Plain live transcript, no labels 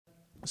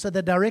So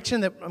the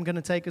direction that I'm going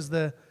to take is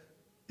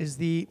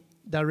the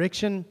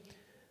direction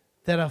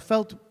that I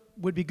felt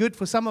would be good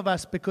for some of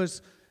us,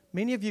 because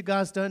many of you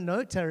guys don't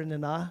know Taryn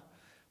and I.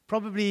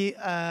 Probably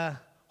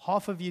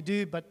half of you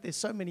do, but there's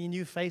so many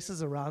new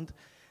faces around.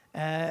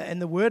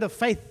 And the word of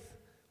faith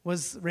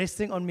was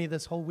resting on me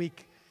this whole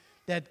week,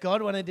 that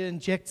God wanted to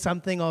inject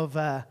something of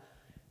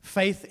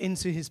faith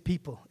into his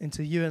people,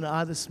 into you and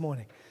I this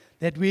morning,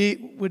 that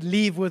we would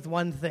leave with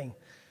one thing,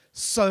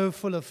 so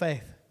full of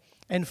faith.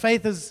 And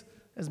faith is,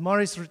 as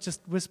Morris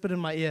just whispered in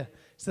my ear,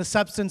 it's the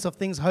substance of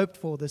things hoped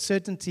for, the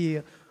certainty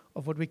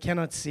of what we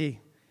cannot see.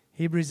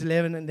 Hebrews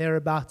 11 and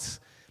thereabouts.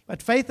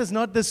 But faith is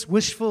not this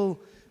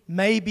wishful,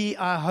 maybe,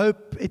 I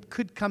hope it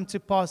could come to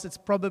pass, it's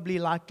probably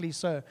likely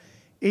so.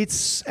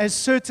 It's as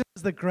certain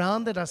as the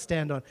ground that I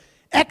stand on.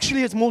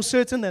 Actually, it's more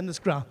certain than this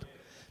ground.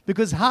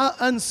 Because how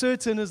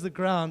uncertain is the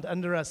ground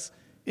under us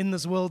in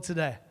this world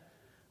today?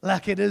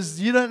 Like it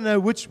is, you don't know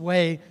which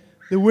way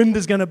the wind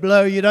is going to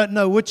blow. You don't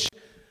know which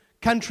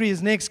country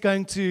is next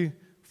going to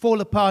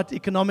fall apart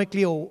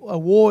economically, or a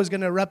war is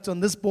going to erupt on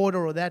this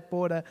border or that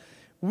border.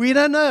 We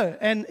don't know.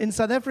 And in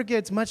South Africa,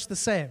 it's much the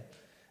same.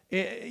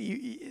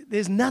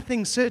 There's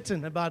nothing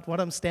certain about what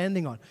I'm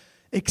standing on,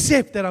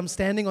 except that I'm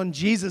standing on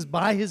Jesus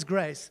by his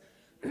grace.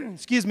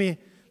 Excuse me,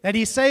 that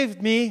he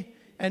saved me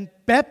and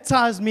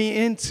baptized me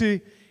into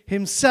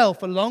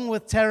himself, along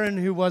with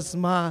Taryn, who was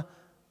my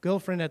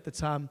girlfriend at the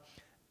time,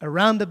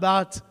 around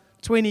about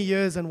 20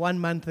 years and 1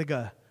 month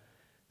ago.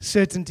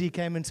 Certainty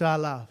came into our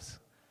lives.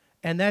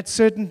 And that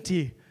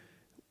certainty,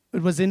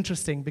 it was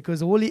interesting,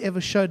 because all he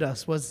ever showed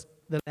us was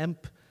the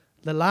lamp,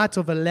 the light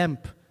of a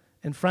lamp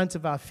in front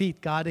of our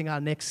feet, guiding our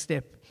next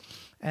step.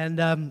 And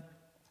I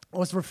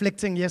was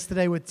reflecting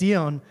yesterday with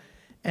Dion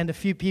and a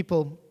few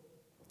people.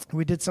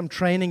 We did some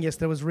training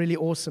yesterday. It was really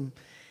awesome.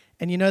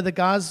 And you know, the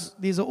guys,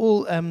 these are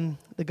all,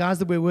 the guys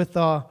that we're with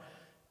are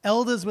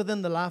elders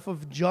within the life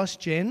of Josh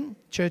Gen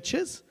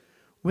churches,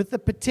 with the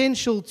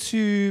potential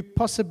to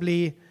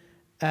possibly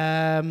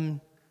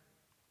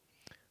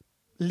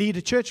lead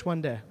a church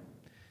one day.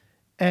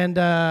 And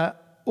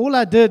all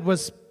I did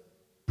was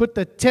put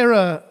the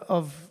terror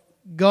of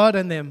God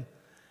in them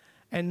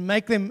and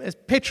make them as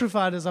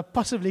petrified as I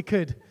possibly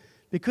could,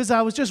 because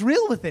I was just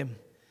real with them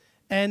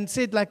and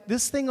said, like,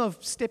 this thing of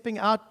stepping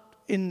out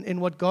in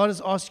what God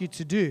has asked you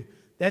to do,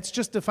 that's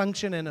just a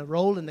function and a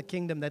role in the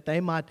kingdom, that they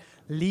might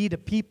lead a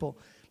people.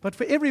 But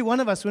for every one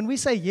of us, when we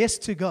say yes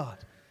to God,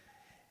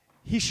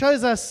 he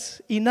shows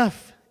us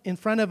enough in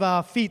front of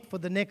our feet for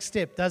the next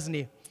step, doesn't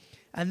he?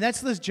 And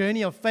that's this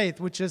journey of faith,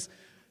 which is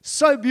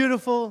so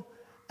beautiful,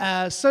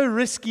 so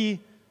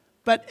risky,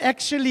 but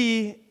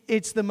actually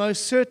it's the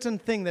most certain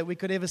thing that we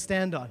could ever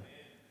stand on.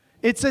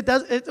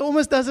 It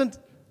almost doesn't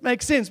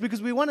make sense,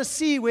 because we want to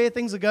see where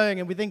things are going,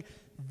 and we think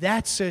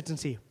that's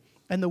certainty.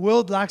 And the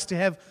world likes to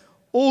have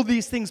all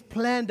these things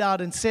planned out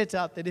and set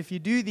out, that if you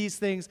do these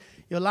things,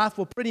 your life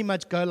will pretty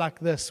much go like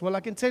this. Well, I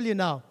can tell you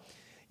now,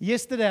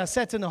 yesterday I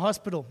sat in a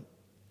hospital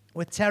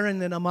with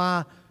Taryn and I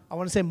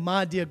want to say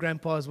my dear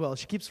grandpa as well.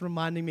 She keeps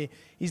reminding me.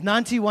 He's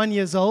 91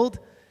 years old,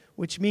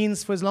 which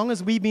means for as long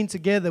as we've been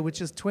together,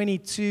 which is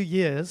 23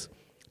 years,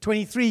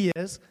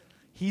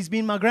 he's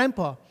been my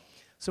grandpa.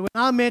 So when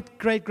I met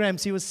Great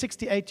Gramps, he was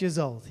 68 years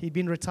old. He'd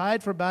been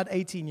retired for about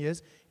 18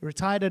 years. He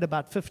retired at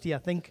about 50, I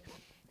think.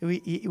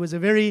 He was a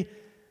very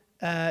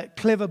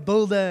clever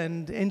builder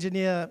and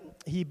engineer.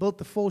 He built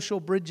the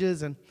foreshore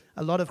bridges and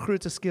a lot of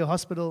Grooteskiel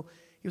Hospital.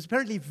 He was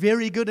apparently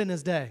very good in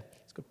his day.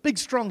 He's got big,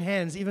 strong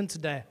hands even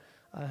today.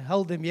 I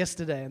held him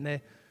yesterday,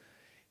 and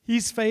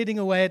he's fading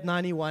away at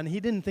 91.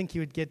 He didn't think he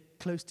would get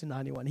close to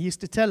 91. He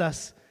used to tell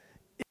us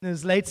in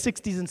his late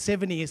 60s and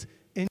 70s,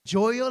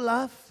 enjoy your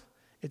life.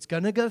 It's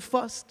going to go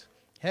fast.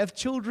 Have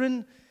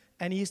children.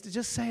 And he used to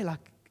just say,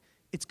 like,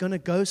 it's going to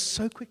go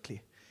so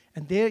quickly.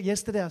 And there,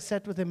 yesterday, I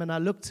sat with him, and I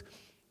looked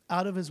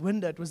out of his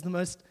window. It was the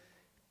most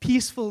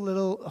peaceful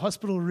little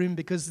hospital room,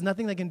 because there's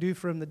nothing they can do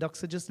for him. The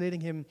doctors are just letting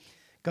him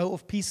go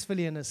off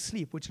peacefully in his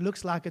sleep, which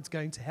looks like it's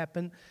going to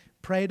happen.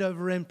 Prayed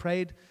over him,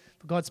 prayed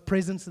for God's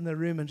presence in the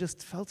room, and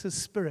just felt his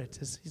spirit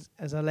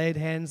as I laid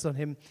hands on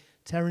him.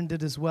 Taryn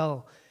did as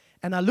well.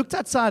 And I looked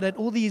outside at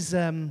all these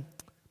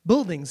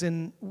buildings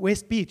in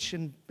West Beach,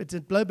 and it's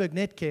at Bloberg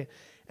Netcare,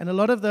 and a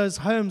lot of those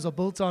homes are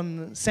built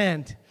on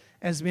sand.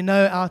 As we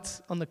know, out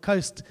on the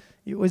coast,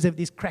 you always have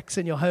these cracks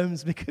in your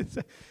homes,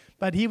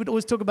 but he would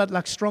always talk about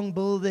like strong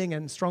building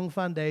and strong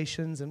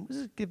foundations, and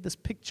just give this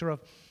picture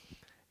of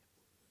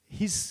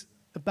he's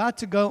about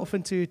to go off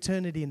into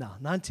eternity now,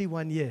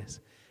 91 years.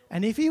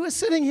 And if he was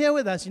sitting here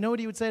with us, you know what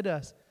he would say to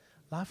us?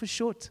 Life is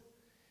short.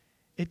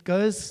 It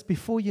goes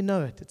before you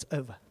know it, it's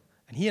over.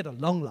 And he had a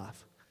long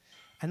life.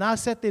 And I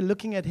sat there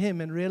looking at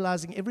him and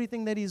realizing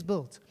everything that he's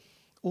built,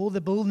 all the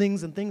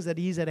buildings and things that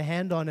he's had a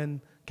hand on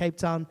in Cape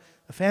Town,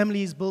 the family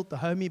he's built, the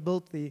home he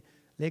built, the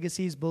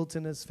legacy he's built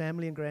in his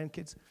family and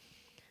grandkids.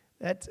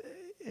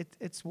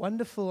 It's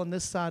wonderful on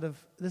this side of,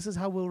 this is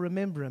how we'll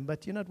remember him.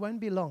 But, it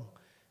won't be long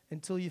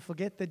until you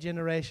forget the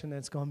generation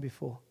that's gone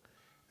before.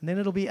 And then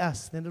it'll be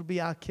us. Then it'll be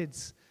our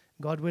kids.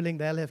 God willing,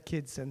 they'll have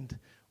kids. And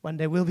One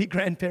day we'll be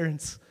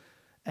grandparents.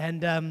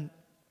 And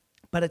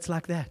but it's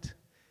like that.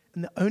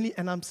 And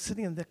I'm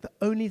sitting and the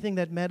only thing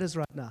that matters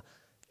right now,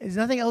 there's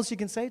nothing else you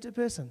can say to a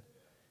person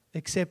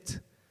except,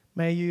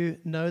 may you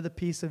know the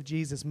peace of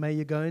Jesus. May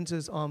you go into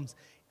his arms.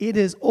 It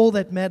is all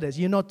that matters.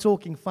 You're not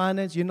talking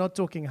finance. You're not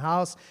talking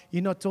house.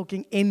 You're not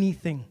talking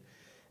anything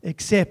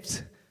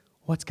except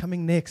what's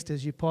coming next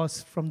as you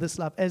pass from this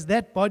life. As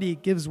that body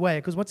gives way,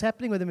 because what's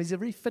happening with him, he's a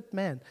very fit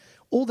man.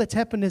 All that's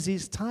happened is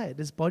he's tired.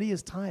 His body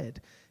is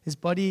tired. His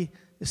body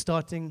is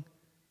starting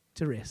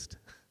to rest.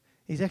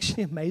 He's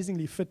actually an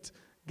amazingly fit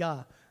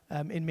guy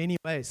in many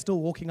ways,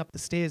 still walking up the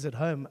stairs at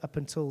home up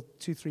until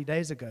 2-3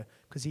 days ago,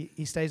 because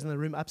he stays in the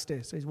room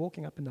upstairs. So he's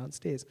walking up and down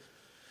stairs,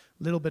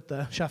 a little bit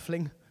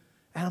shuffling.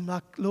 And I'm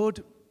like,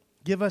 Lord,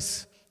 give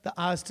us the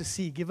eyes to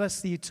see. Give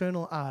us the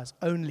eternal eyes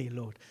only,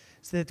 Lord,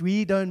 so that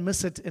we don't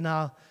miss it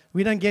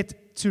we don't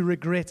get to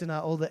regret in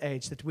our older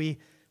age that we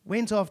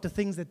went after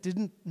things that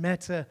didn't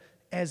matter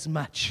as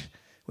much.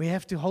 We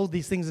have to hold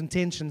these things in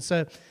tension.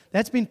 So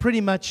that's been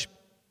pretty much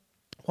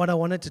what I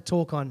wanted to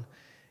talk on,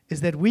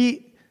 is that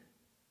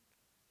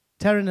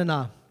Taryn and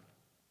I,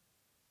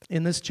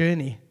 in this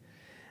journey,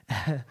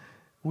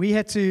 we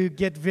had to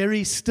get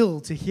very still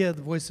to hear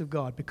the voice of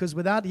God, because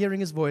without hearing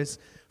his voice,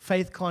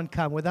 faith can't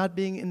come. Without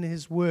being in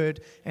his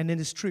word and in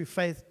his truth,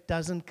 faith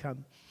doesn't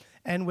come.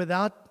 And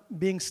without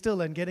being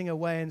still and getting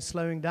away and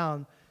slowing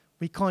down,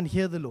 we can't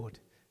hear the Lord,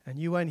 and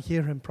you won't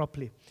hear him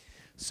properly.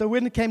 So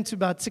when it came to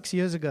about 6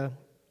 years ago,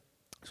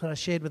 that's what I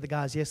shared with the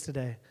guys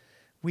yesterday,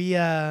 we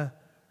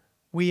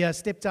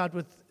stepped out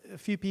with a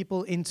few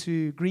people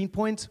into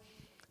Greenpoint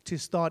to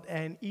start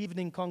an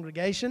evening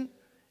congregation,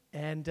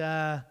 and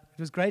it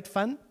was great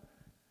fun.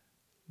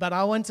 But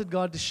I wanted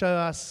God to show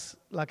us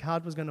like how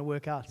it was going to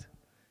work out.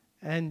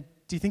 And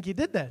do you think he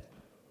did that?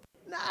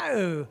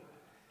 No.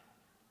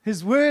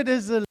 His word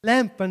is a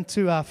lamp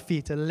unto our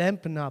feet, a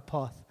lamp in our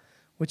path,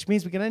 which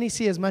means we can only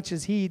see as much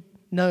as he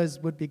knows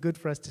would be good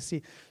for us to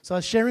see. So I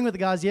was sharing with the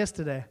guys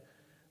yesterday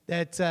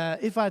that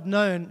if I'd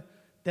known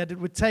that it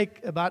would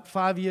take about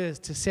 5 years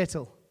to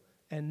settle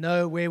and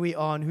know where we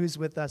are and who's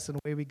with us and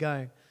where we're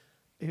going,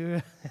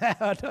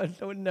 I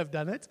wouldn't have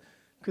done it,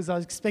 because I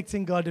was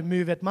expecting God to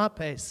move at my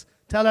pace.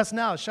 Tell us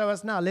now, show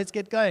us now, let's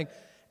get going.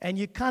 And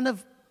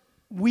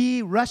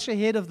we rush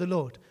ahead of the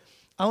Lord.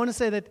 I want to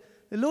say that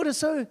the Lord is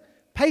so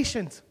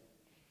patient.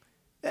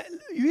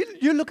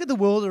 You look at the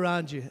world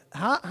around you.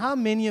 How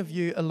many of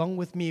you, along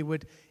with me,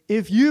 would,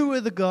 if you were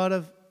the God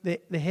of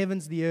the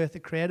heavens, the earth, the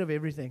creator of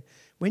everything,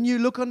 when you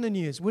look on the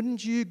news,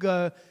 wouldn't you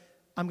go,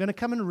 I'm going to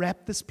come and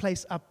wrap this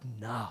place up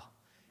now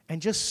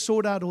and just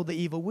sort out all the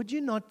evil? Would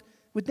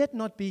that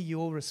not be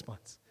your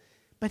response?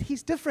 But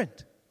he's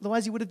different.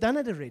 Otherwise, he would have done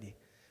it already,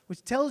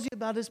 which tells you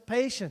about his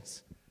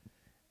patience.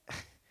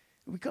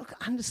 We've got to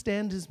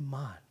understand his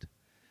mind.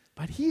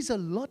 But he's a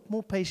lot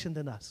more patient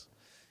than us.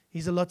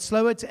 He's a lot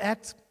slower to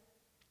act.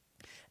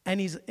 And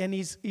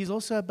he's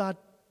also about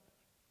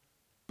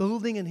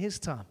building in his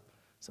time.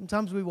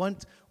 Sometimes we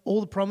want all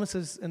the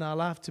promises in our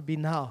life to be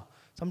now.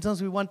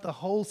 Sometimes we want the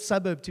whole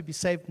suburb to be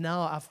saved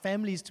now, our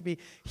families to be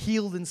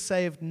healed and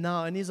saved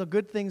now. And these are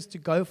good things to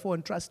go for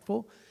and trust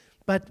for.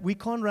 But we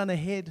can't run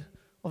ahead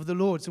of the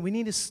Lord. So we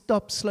need to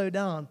stop, slow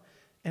down,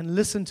 and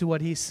listen to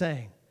what he's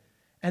saying.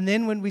 And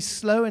then when we're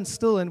slow and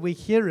still and we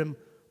hear him,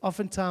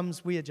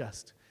 oftentimes we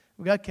adjust.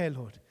 We go, okay,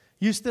 Lord,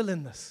 you're still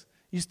in this.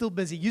 You're still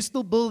busy. You're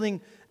still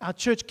building our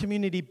church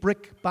community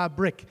brick by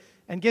brick.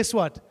 And guess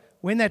what?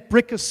 When that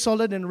brick is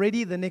solid and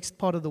ready, the next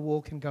part of the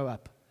wall can go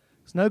up.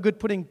 It's no good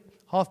putting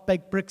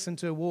half-baked bricks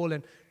into a wall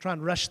and try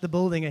and rush the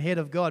building ahead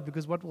of God,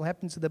 because what will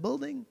happen to the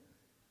building?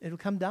 It'll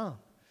come down.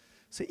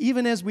 So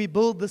even as we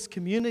build this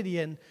community,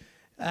 and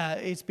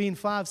it's been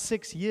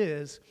 5-6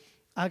 years,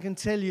 I can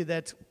tell you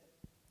that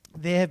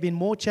there have been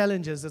more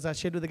challenges, as I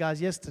shared with the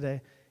guys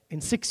yesterday, in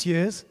 6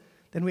 years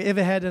than we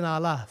ever had in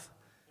our life.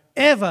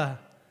 Ever.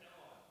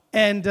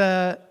 And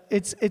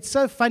it's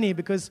so funny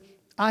because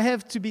I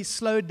have to be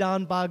slowed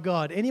down by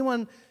God.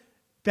 Anyone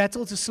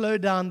battle to slow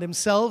down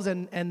themselves,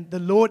 and the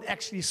Lord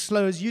actually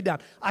slows you down.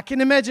 I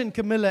can imagine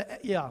Camilla,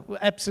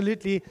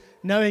 absolutely,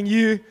 knowing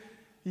you,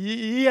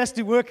 he has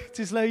to work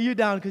to slow you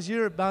down because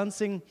you're a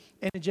bouncing,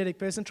 energetic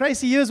person.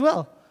 Tracy, you as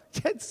well.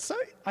 So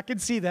I can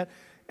see that.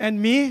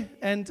 And me,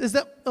 and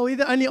are we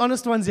the only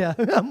honest ones here?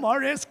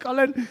 Marius,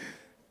 Colin,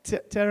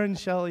 Taryn,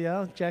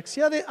 Shell, Jax.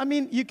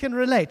 You can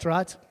relate,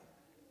 right?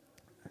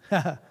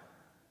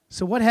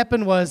 So what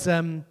happened was,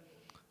 in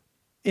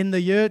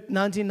the year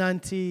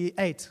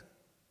 1998,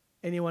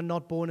 anyone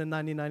not born in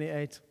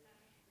 1998?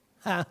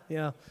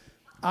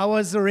 I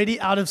was already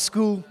out of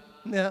school.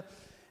 Yeah.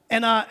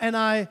 And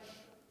I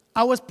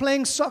was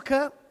playing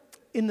soccer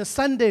in the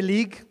Sunday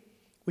league,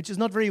 which is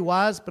not very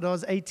wise, but I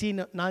was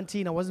 18,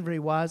 19, I wasn't very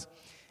wise.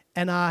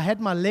 And I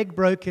had my leg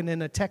broken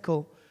in a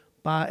tackle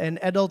by an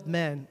adult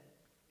man.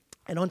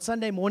 And on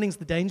Sunday mornings,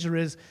 the danger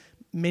is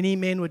many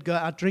men would go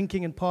out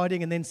drinking and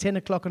partying, and then 10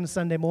 o'clock on a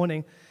Sunday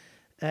morning,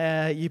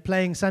 you're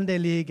playing Sunday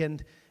league,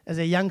 and as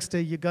a youngster,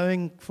 you're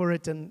going for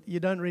it, and you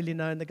don't really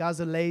know, and the guys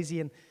are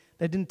lazy, and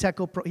He didn't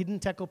tackle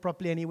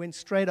properly, and he went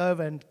straight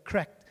over and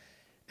cracked.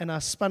 And I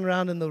spun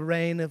around in the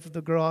rain of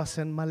the grass,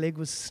 and my leg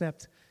was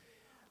snapped.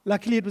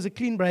 Luckily, it was a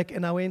clean break,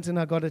 and I went and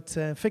I got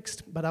it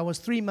fixed. But I was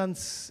 3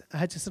 months, I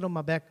had to sit on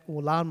my back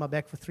or lie on my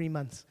back for 3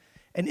 months.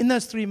 And in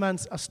those 3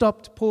 months, I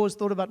stopped, paused,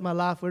 thought about my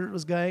life, where it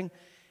was going,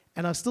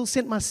 and I still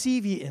sent my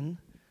CV in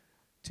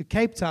to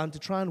Cape Town to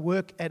try and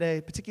work at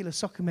a particular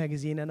soccer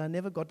magazine, and I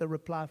never got a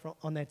reply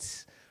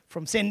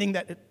from sending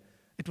that.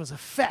 It was a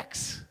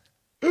fax.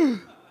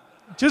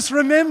 Just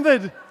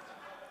remembered.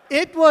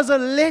 It was a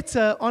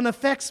letter on a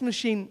fax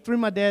machine through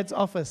my dad's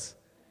office,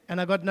 and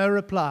I got no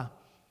reply.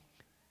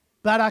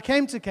 But I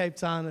came to Cape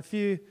Town as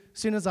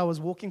soon as I was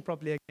walking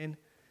properly again,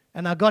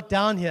 and I got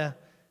down here,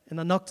 and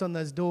I knocked on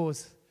those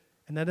doors,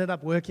 and I ended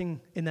up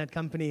working in that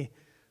company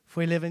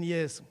for 11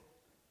 years.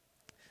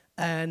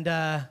 And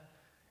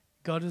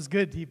God was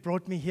good. He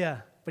brought me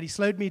here, but He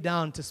slowed me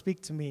down to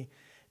speak to me,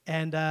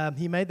 and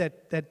He made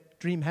that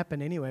dream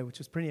happen anyway, which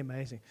was pretty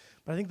amazing.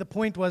 But I think the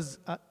point was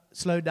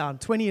slow down.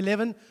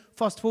 2011,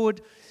 fast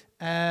forward,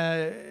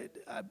 I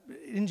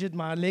injured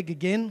my leg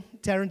again.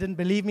 Taryn didn't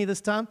believe me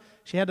this time.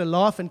 She had a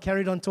laugh and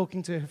carried on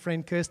talking to her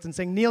friend Kirsten,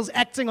 saying, Neil's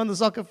acting on the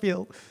soccer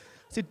field. I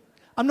said,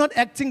 I'm not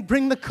acting,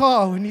 bring the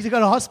car. We need to go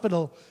to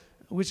hospital,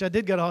 which I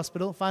did go to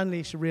hospital.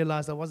 Finally, she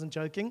realized I wasn't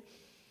joking.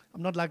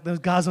 I'm not like those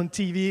guys on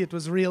TV. It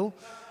was real.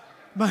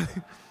 But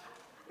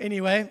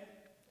anyway,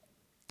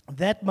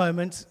 that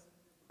moment,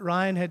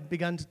 Ryan had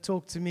begun to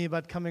talk to me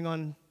about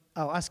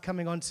us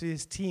coming onto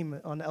his team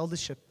on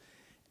eldership.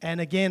 And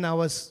again, I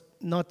was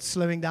not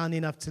slowing down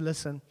enough to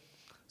listen.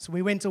 So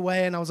we went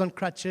away, and I was on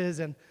crutches,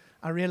 and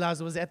I realized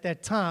it was at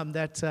that time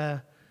that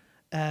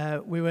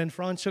we were in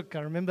Franschhoek.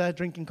 I remember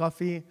drinking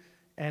coffee,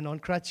 and on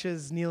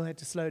crutches, Neil had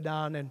to slow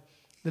down, and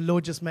the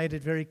Lord just made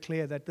it very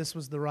clear that this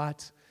was the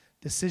right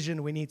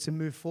decision. We need to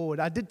move forward.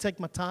 I did take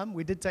my time.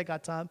 We did take our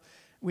time.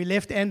 We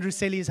left Andrew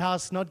Selly's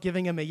house, not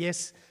giving him a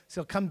yes,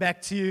 so I'll come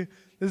back to you.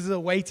 This is a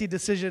weighty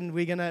decision.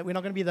 We're not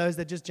going to be those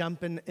that just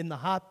jump in the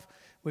hype.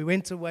 We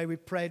went away, we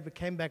prayed, we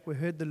came back, we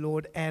heard the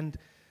Lord, and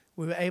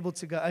we were able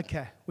to go,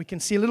 okay, we can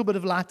see a little bit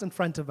of light in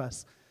front of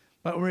us,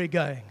 but we're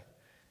going,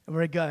 and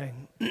we're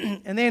going.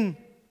 And then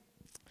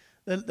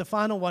the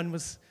final one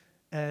was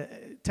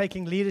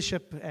taking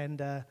leadership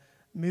and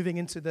moving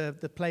into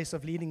the place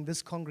of leading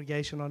this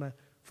congregation on a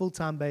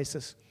full-time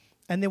basis.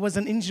 And there was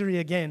an injury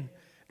again.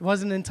 It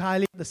wasn't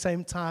entirely at the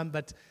same time,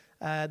 but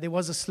there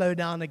was a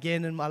slowdown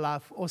again in my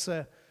life.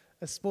 Also,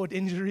 a sport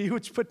injury,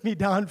 which put me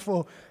down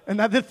for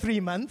another 3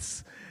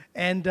 months.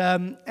 And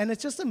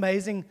it's just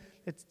amazing.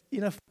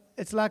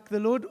 It's like the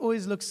Lord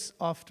always looks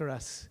after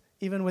us.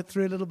 Even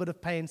through a little bit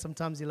of pain,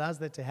 sometimes He allows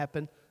that to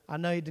happen. I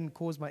know He didn't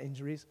cause my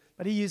injuries,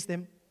 but He used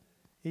them.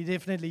 He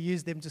definitely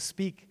used them to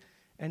speak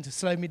and to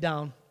slow me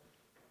down.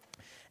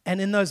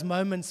 And in those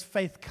moments,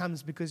 faith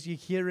comes because you're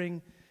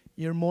hearing,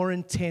 you're more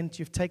intent,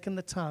 you've taken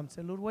the time to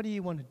say, Lord, what do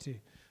you want to do?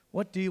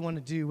 What do you want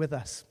to do with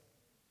us?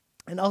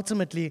 And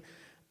ultimately,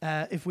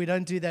 if we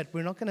don't do that,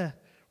 we're not going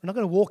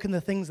to walk in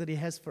the things that He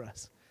has for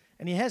us.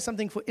 And He has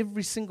something for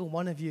every single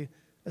one of you,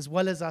 as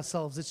well as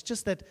ourselves. It's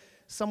just that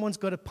someone's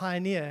got to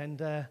pioneer and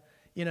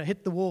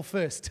hit the wall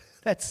first.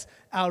 That's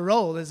our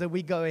role, is that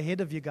we go ahead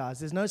of you guys.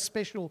 There's no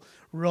special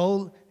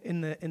role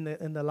in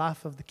the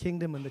life of the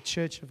kingdom and the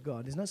church of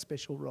God. There's no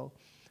special role.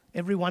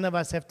 Every one of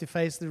us have to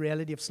face the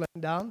reality of slowing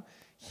down,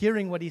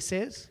 hearing what He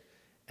says,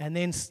 and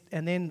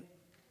then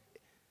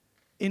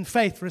in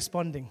faith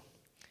responding.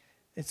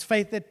 It's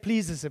faith that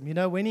pleases Him.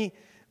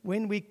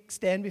 When we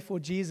stand before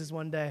Jesus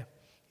one day,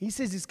 He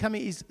says He's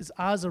coming. His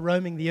eyes are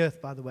roaming the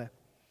earth, by the way,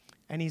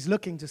 and He's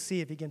looking to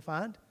see if He can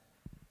find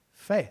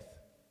faith.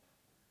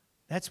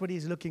 That's what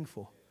He's looking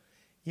for.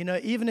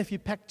 Even if you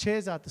pack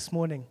chairs out this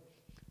morning,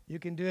 you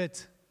can do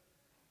it,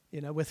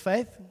 with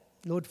faith.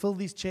 Lord, fill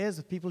these chairs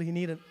with people who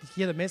need to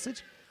hear the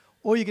message.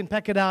 Or you can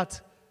pack it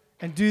out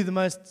and do the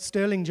most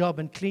sterling job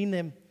and clean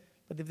them.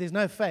 But if there's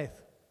no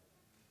faith,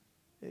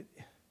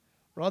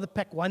 rather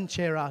pack one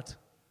chair out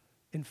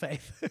in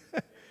faith.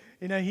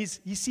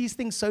 He sees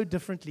things so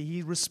differently.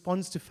 He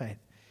responds to faith.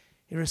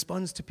 He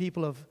responds to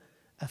people of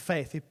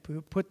faith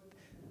who put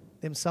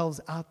themselves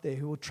out there,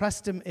 who will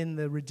trust Him in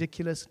the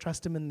ridiculous,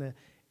 trust Him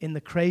in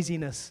the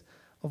craziness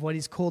of what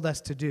He's called us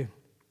to do.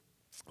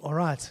 All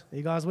right, are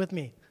you guys with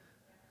me?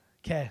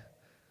 Okay.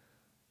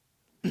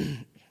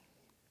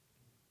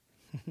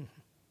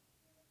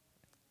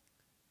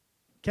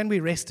 Can we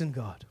rest in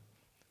God?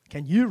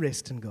 Can you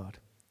rest in God?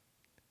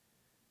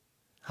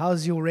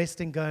 How's your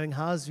resting going?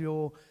 How's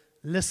your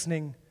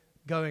listening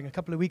going? A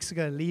couple of weeks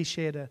ago, Lee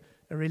shared a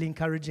really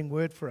encouraging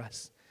word for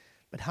us.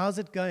 But how's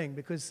it going?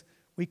 Because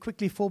we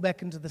quickly fall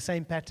back into the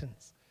same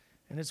patterns.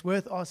 And it's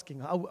worth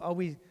asking, are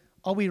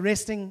we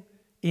resting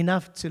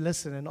enough to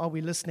listen? And are we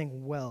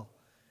listening well?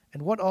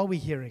 And what are we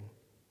hearing?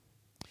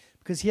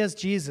 Because here's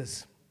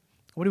Jesus.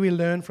 What do we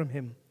learn from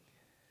Him?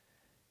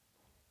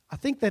 I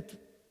think that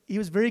He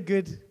was very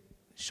good,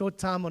 short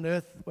time on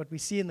earth, what we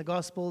see in the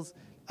Gospels,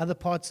 other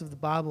parts of the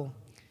Bible,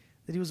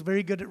 that He was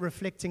very good at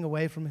reflecting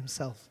away from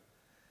Himself.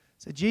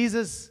 So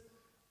Jesus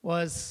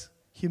was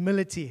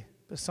humility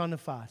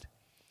personified.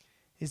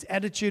 His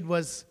attitude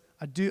was,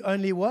 I do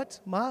only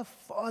what my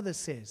Father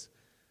says.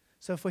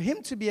 So for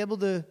him to be able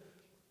to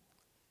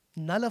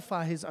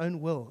nullify his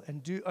own will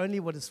and do only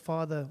what his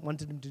Father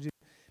wanted him to do,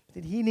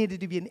 that he needed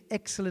to be an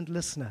excellent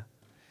listener.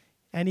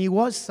 And he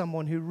was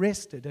someone who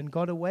rested and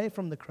got away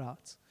from the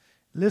crowds,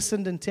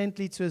 listened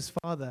intently to his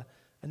Father,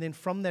 and then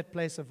from that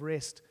place of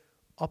rest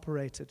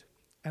operated.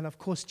 And of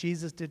course,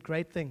 Jesus did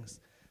great things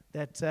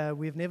that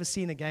we've never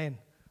seen again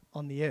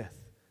on the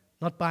earth,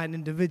 not by an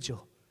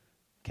individual.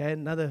 Okay,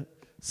 another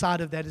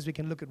side of that is we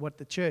can look at what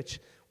the church,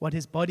 what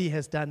his body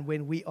has done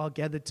when we are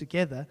gathered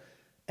together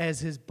as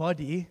his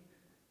body.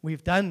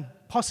 We've done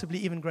possibly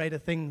even greater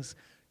things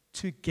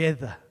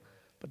together,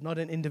 but not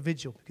an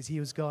individual, because he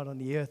was God on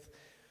the earth.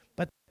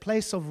 But the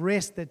place of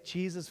rest that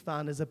Jesus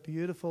found is a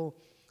beautiful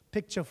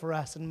picture for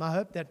us, and I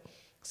hope that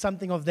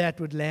something of that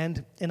would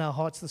land in our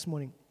hearts this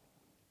morning.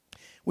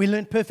 We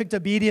learned perfect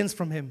obedience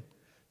from him,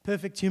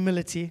 perfect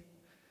humility,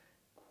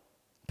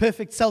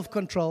 perfect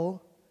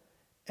self-control,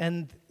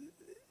 and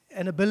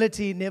an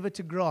ability never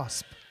to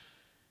grasp.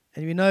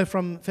 And we know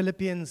from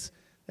Philippians,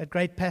 that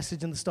great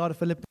passage in the start of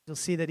Philippians, you'll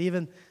see that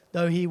even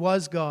though he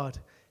was God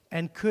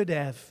and could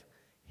have,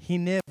 he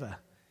never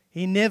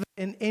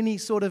in any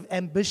sort of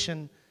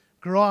ambition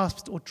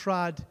grasped or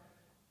tried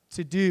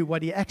to do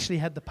what he actually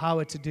had the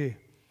power to do.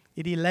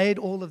 Yet he laid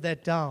all of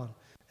that down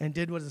and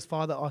did what his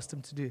Father asked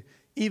him to do,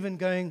 even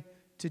going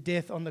to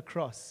death on the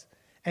cross.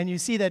 And you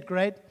see that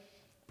great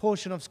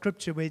portion of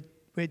Scripture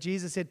where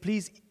Jesus said,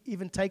 please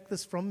even take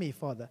this from me,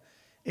 Father.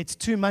 It's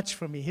too much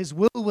for me. His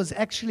will was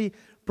actually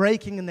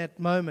breaking in that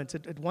moment.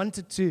 It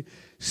wanted to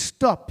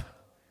stop.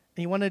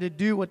 And he wanted to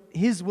do what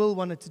his will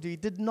wanted to do. He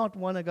did not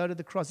want to go to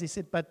the cross. He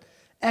said, but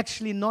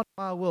actually not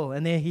my will.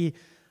 And there he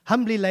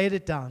humbly laid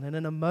it down. And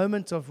in a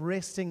moment of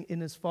resting in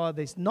his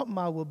Father, it's not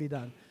my will be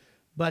done,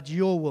 but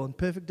your will. In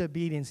perfect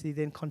obedience, he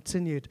then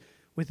continued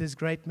with his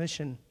great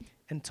mission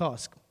and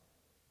task.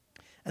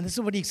 And this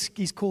is what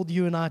he's called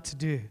you and I to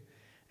do.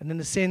 And in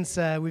a sense,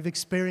 we've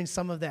experienced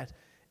some of that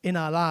in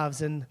our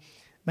lives and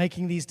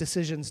making these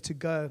decisions to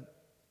go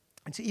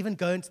and to even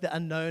go into the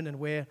unknown and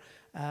where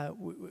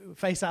we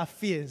face our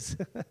fears.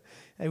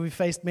 And we've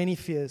faced many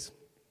fears.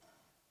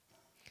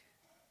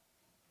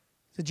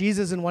 So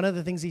Jesus, and one of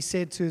the things he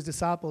said to his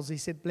disciples, he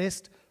said,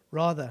 blessed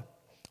rather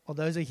are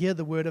those who hear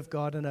the word of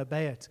God and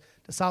obey it.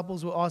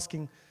 Disciples were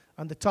asking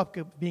on the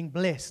topic of being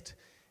blessed.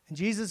 And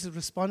Jesus'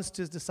 response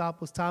to his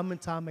disciples time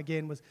and time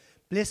again was,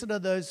 blessed are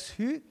those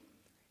who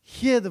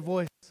hear the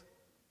voice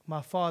of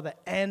my Father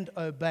and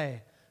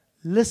obey.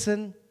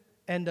 Listen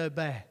and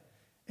obey.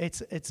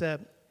 It's a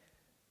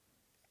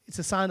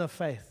sign of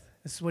faith.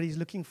 This is what he's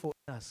looking for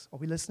in us. Are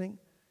we listening?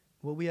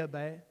 Will we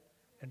obey?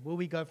 And will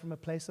we go from a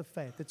place of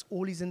faith? That's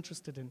all he's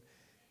interested in.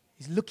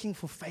 He's looking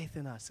for faith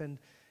in us. And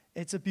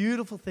it's a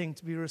beautiful thing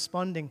to be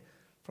responding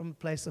from a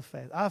place of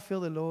faith. I feel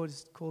the Lord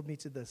has called me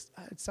to this.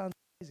 It sounds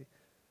crazy.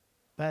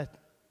 But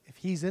if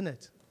he's in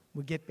it,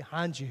 we get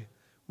behind you.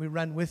 We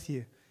run with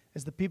you.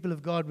 As the people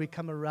of God, we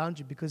come around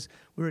you because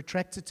we're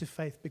attracted to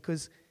faith,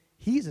 because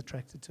he's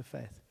attracted to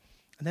faith.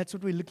 And that's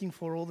what we're looking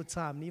for all the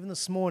time. And even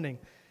this morning,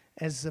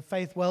 as the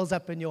faith wells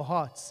up in your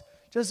hearts,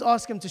 just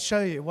ask him to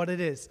show you what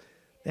it is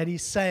that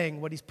he's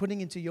saying, what he's putting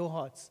into your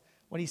hearts,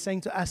 what he's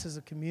saying to us as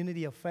a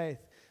community of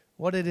faith,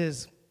 what it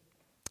is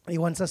he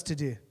wants us to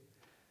do.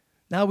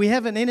 Now, we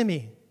have an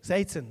enemy,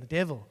 Satan, the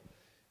devil,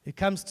 who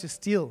comes to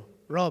steal,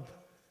 rob,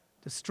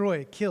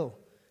 destroy, kill.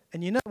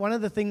 And you know, one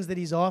of the things that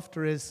he's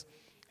after is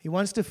he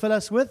wants to fill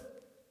us with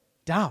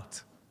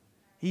doubt.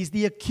 He's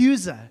the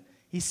accuser.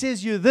 He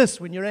says you're this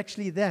when you're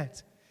actually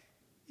that.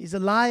 He's a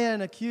liar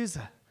and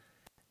accuser.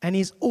 And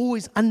he's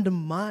always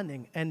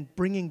undermining and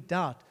bringing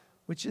doubt,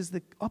 which is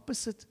the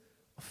opposite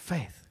of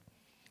faith.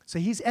 So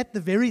he's at the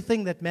very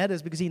thing that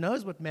matters, because he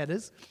knows what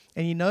matters.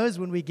 And he knows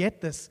when we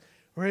get this,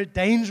 we're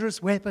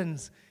dangerous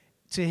weapons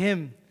to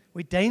him.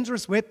 We're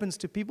dangerous weapons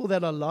to people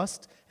that are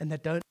lost and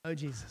that don't know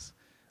Jesus.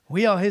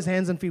 We are his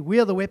hands and feet. We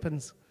are the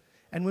weapons.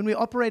 And when we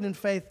operate in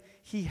faith,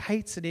 he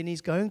hates it, and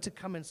he's going to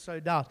come and sow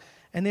doubt.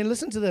 And then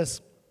listen to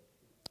this.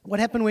 What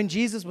happened when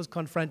Jesus was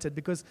confronted?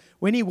 Because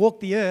when he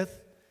walked the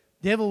earth,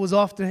 the devil was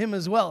after him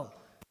as well.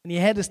 And he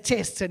had his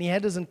tests and he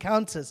had his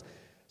encounters.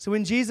 So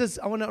when Jesus,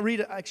 I want to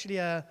read actually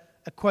a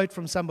quote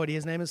from somebody.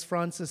 His name is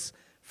Francis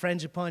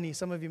Frangipani.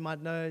 Some of you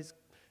might know. He's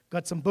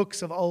got some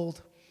books of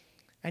old.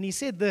 And he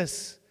said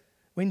this: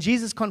 when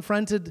Jesus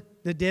confronted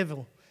the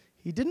devil,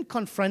 he didn't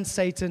confront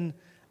Satan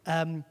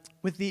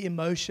with the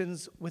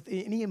emotions, with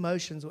any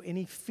emotions or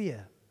any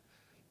fear,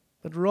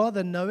 but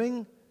rather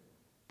knowing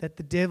that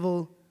the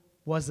devil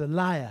was a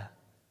liar,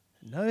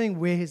 knowing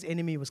where his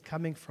enemy was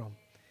coming from.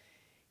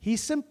 He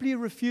simply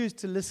refused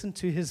to listen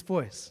to his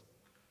voice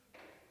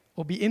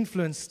or be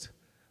influenced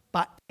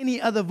by any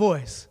other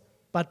voice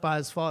but by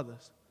his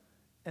Father's.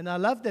 And I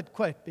love that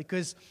quote,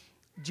 because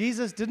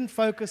Jesus didn't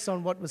focus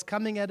on what was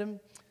coming at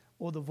him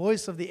or the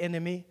voice of the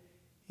enemy.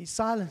 He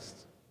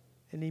silenced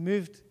and he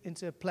moved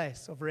into a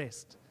place of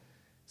rest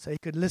so he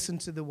could listen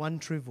to the one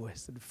true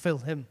voice that would fill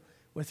him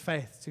with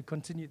faith to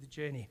continue the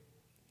journey.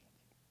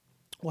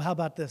 Well, how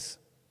about this?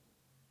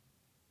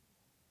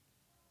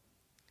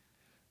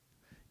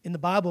 In the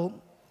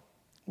Bible,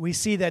 we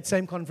see that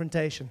same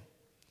confrontation.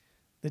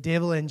 The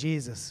devil and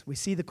Jesus. We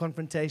see the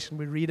confrontation.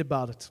 We read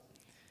about it.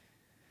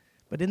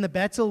 But in the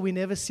battle, we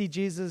never see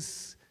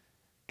Jesus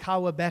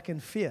cower back in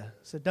fear.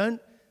 So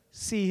don't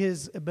see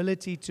his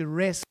ability to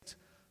rest,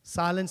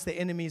 silence the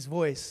enemy's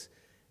voice,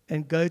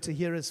 and go to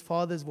hear his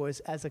Father's voice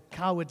as a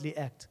cowardly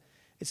act.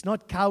 It's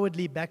not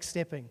cowardly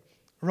backstepping.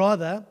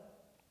 Rather,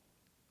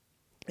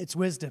 it's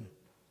wisdom.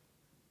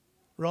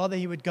 Rather,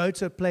 he would go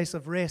to a place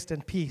of rest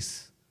and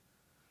peace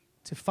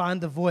to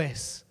find the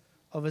voice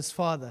of his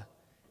Father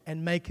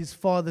and make his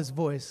Father's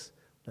voice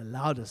the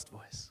loudest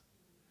voice.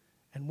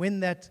 And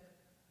when that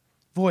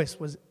voice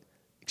was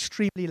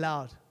extremely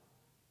loud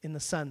in the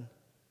Son,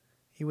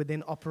 he would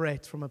then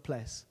operate from a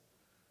place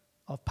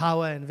of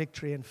power and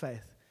victory and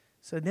faith.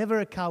 So never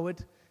a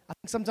coward. I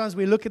think sometimes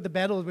we look at the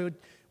battle,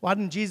 why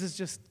didn't Jesus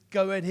just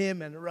go at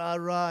him and rah,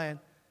 rah? And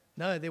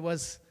no, there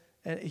was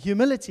a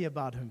humility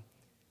about him.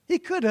 He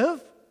could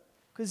have,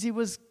 because he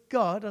was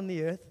God on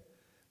the earth.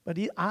 But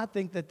I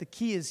think that the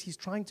key is he's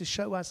trying to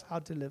show us how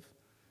to live.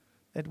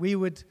 That we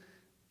would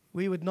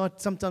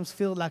not sometimes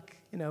feel like,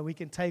 we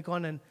can take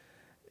on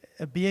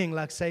a being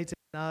like Satan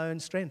in our own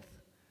strength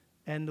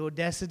and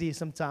audacity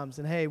sometimes.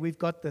 And hey, we've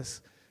got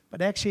this.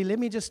 But actually,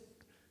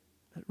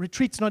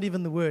 retreat's not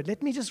even the word.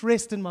 Let me just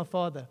rest in my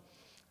Father.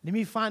 Let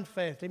me find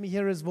faith. Let me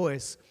hear his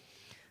voice.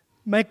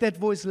 Make that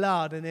voice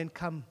loud and then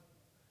come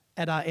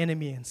at our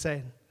enemy and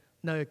say,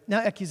 no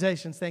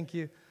accusations, thank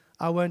you.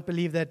 I won't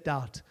believe that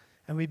doubt.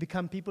 And we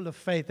become people of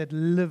faith that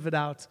live it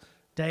out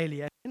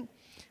daily.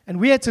 And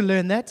we had to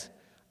learn that.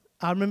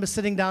 I remember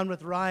sitting down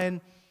with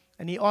Ryan,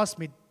 and he asked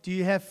me, do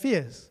you have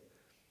fears?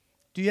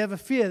 Do you have a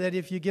fear that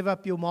if you give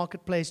up your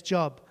marketplace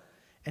job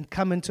and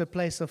come into a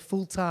place of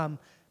full-time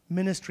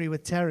ministry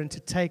with Taryn to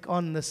take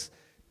on this,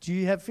 do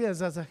you have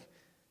fears? I was like,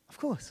 of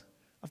course.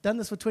 I've done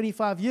this for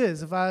 25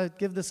 years. If I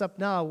give this up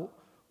now,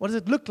 what does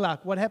it look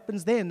like? What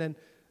happens then? And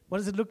what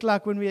does it look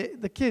like when we're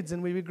the kids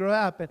and when we grow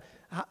up? And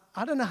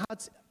I don't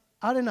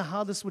know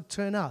how this would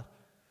turn out.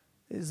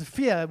 There's a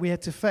fear we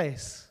had to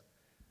face.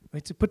 We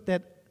had to put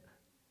that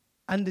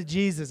under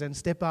Jesus and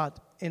step out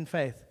in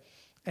faith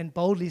and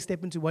boldly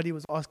step into what he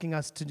was asking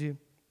us to do.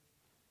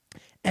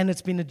 And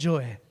it's been a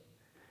joy.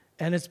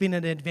 And it's been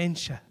an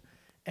adventure.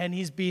 And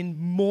he's been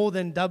more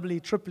than doubly,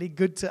 triply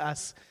good to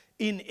us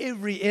in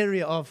every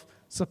area of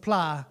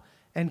supply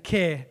and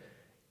care.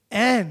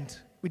 And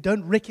we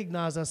don't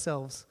recognize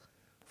ourselves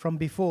from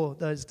before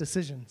those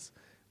decisions.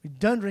 We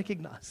don't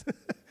recognize.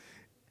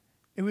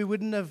 And we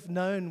wouldn't have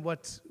known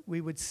what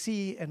we would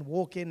see and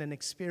walk in and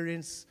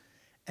experience,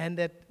 and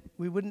that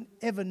we wouldn't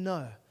ever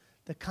know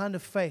the kind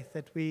of faith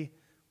that we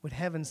would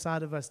have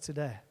inside of us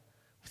today.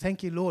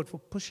 Thank you, Lord, for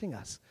pushing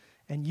us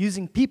and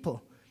using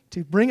people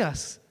to bring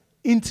us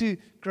into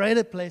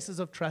greater places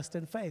of trust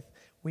and faith.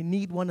 We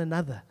need one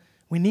another.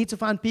 We need to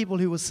find people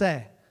who will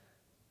say,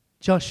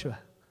 Joshua,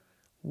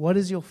 what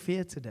is your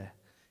fear today?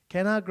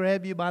 Can I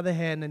grab you by the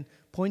hand and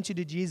point you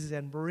to Jesus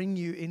and bring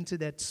you into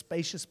that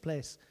spacious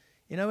place?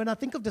 When I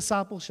think of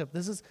discipleship,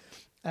 this is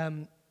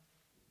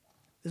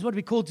what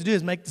we're called to do,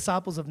 is make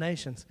disciples of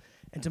nations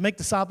and to make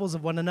disciples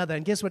of one another.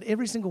 And guess what?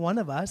 Every single one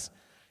of us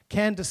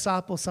can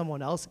disciple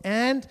someone else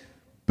and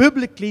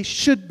biblically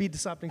should be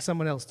discipling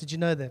someone else. Did you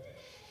know that?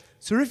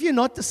 So if you're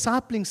not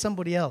discipling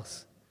somebody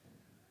else,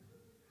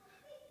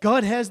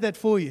 God has that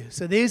for you.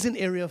 So there's an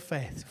area of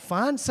faith.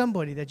 Find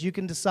somebody that you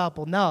can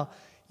disciple. Now,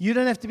 you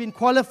don't have to be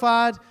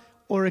qualified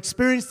or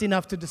experienced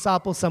enough to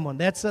disciple someone.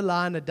 That's a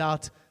lie and a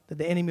doubt that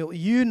the enemy will.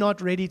 You're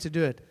not ready to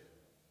do it.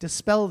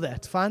 Dispel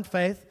that. Find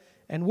faith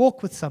and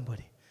walk with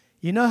somebody.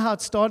 You know how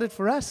it started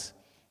for us?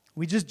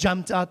 We just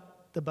jumped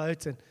out the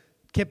boat and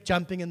kept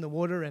jumping in the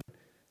water. And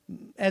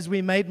as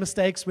we made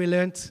mistakes, we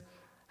learned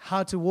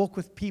how to walk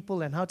with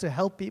people and how to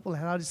help people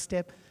and how to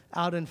step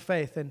out in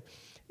faith. And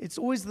it's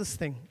always this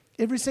thing.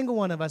 Every single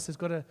one of us has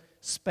got a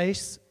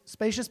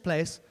spacious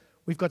place.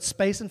 We've got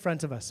space in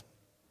front of us.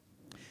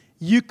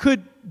 You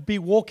could be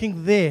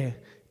walking there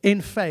in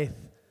faith,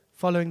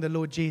 following the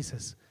Lord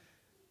Jesus.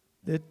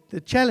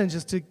 The challenge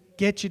is to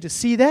get you to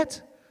see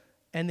that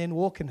and then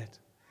walk in it.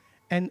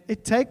 And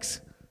it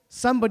takes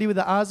somebody with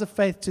the eyes of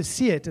faith to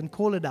see it and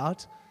call it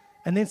out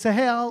and then say,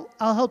 hey, I'll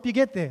help you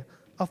get there.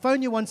 I'll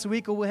phone you once a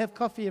week, or we'll have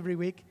coffee every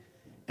week,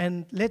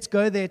 and let's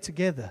go there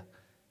together.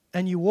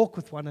 And you walk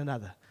with one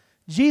another.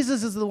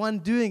 Jesus is the one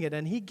doing it,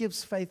 and he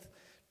gives faith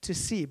to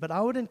see. But I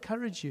would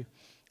encourage you,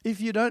 if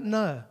you don't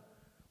know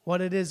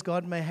what it is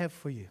God may have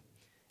for you,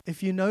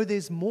 if you know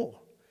there's more,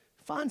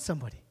 find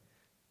somebody.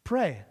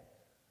 Pray.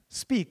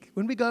 Speak.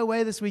 When we go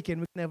away this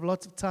weekend, we can have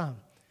lots of time.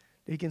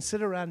 You can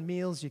sit around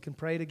meals. You can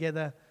pray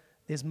together.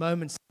 There's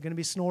moments. You're going to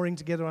be snoring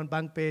together on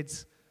bunk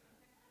beds.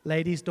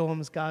 Ladies'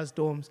 dorms, guys'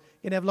 dorms.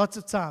 You can have lots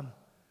of time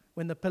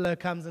when the pillow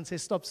comes and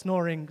says, stop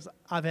snoring, because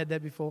I've had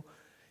that before.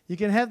 You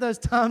can have those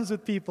times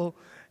with people,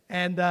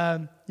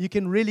 and you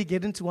can really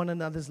get into one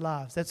another's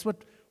lives. That's what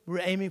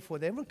we're aiming for.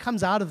 Everyone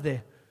comes out of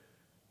there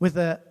with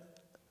the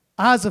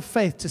eyes of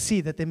faith to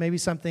see that there may be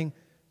something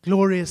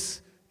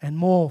glorious and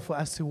more for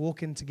us to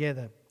walk in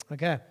together.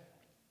 Okay?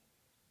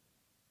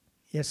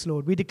 Yes,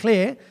 Lord. We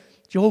declare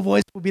your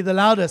voice will be the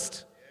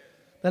loudest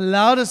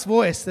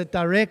voice that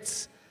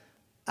directs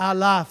our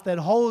life, that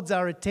holds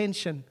our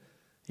attention.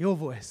 Your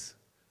voice.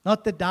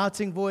 Not the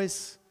doubting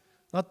voice,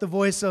 not the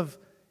voice of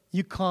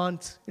you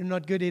can't, you're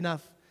not good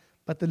enough,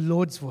 but the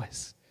Lord's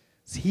voice.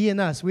 It's He in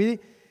us.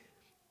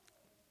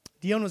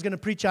 Dion was going to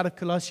preach out of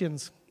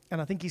Colossians,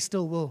 and I think he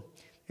still will.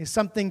 There's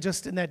something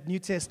just in that New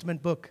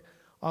Testament book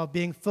of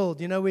being filled.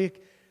 You know,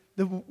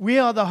 we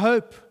are the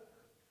hope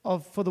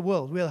for the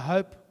world. We are the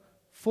hope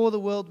for the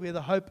world. We are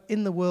the hope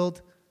in the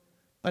world.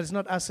 But it's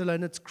not us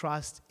alone. It's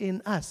Christ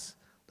in us,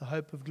 the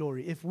hope of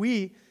glory. If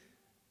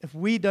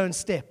we don't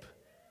step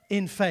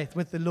in faith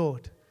with the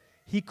Lord,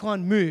 He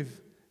can't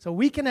move. So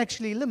we can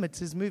actually limit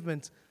His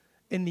movement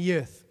in the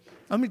earth.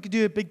 I'm going to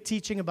do a big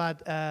teaching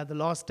about the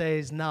last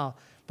days now.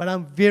 But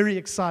I'm very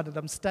excited.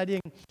 I'm studying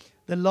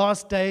the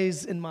last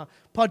days in my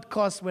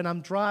podcast when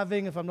I'm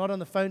driving. If I'm not on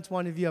the phone to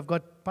one of you, I've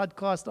got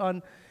podcast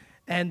on.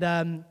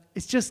 And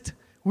it's just,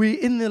 we're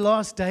in the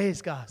last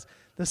days, guys.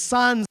 The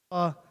signs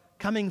are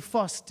coming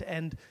fast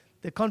and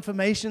the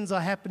confirmations are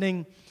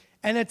happening.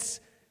 And it's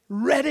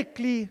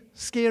radically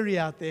scary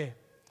out there.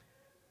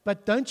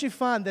 But don't you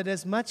find that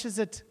as much as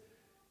it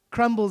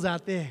crumbles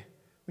out there,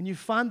 when you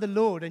find the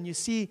Lord and you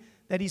see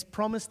that He's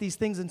promised these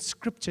things in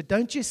Scripture,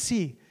 don't you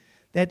see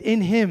that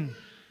in Him,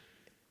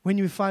 when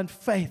you find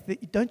faith,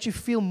 don't you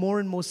feel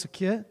more and more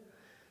secure?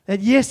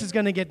 That yes, it's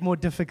going to get more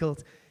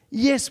difficult.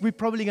 Yes, we're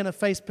probably going to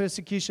face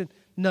persecution.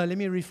 No, let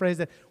me rephrase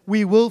that.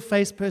 We will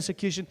face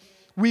persecution.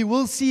 We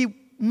will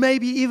see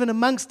maybe even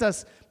amongst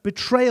us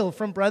betrayal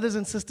from brothers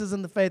and sisters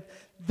in the faith.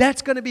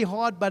 That's going to be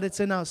hard, but it's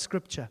in our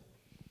Scripture.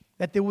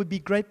 That there would be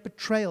great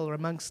betrayal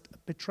amongst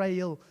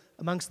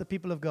the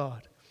people of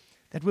God.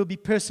 That we'll be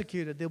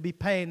persecuted. There'll be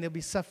pain. There'll be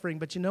suffering.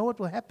 But you know what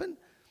will happen?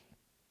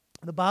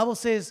 The Bible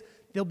says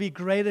there'll be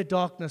greater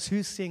darkness.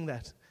 Who's seeing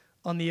that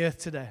on the earth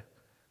today?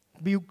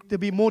 There'll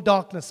be more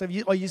darkness.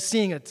 Are you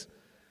seeing it?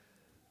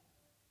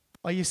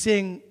 Are you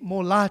seeing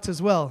more light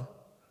as well?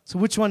 So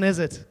which one is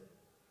it?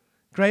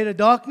 Greater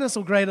darkness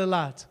or greater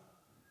light?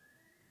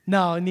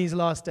 Now, in these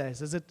last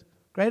days, is it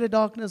greater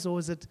darkness or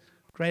is it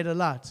greater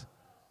light?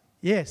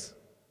 Yes,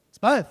 it's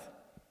both.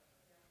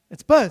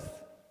 It's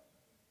both.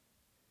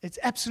 It's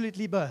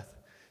absolutely both.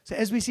 So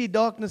as we see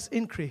darkness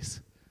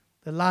increase,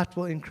 the light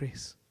will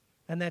increase.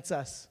 And that's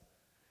us.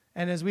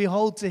 And as we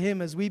hold to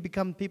Him, as we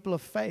become people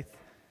of faith,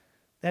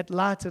 that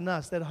light in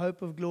us, that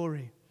hope of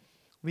glory,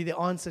 will be the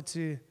answer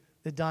to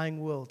the dying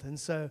world. And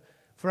so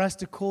for us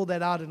to call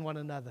that out in one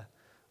another,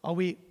 are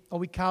we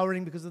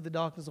cowering because of the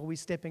darkness, or are we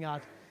stepping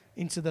out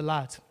into the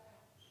light?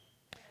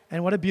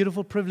 And what a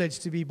beautiful privilege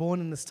to be born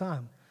in this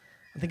time.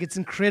 I think it's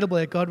incredible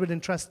that God would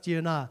entrust you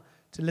and I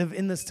to live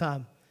in this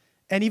time.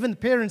 And even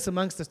parents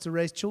amongst us to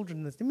raise children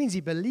in this. It means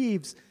He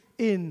believes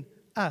in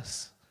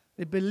us.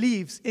 It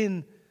believes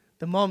in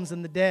the moms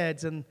and the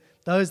dads and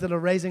those that are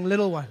raising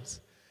little ones.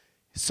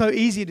 It's so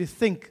easy to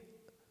think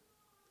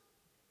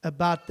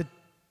about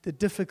the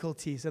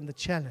difficulties and the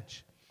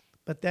challenge.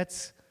 But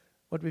that's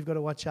what we've got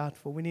to watch out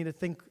for. We need to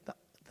think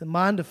the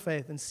mind of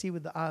faith and see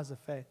with the eyes of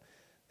faith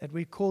that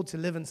we're called to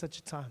live in such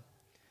a time,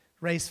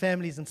 raise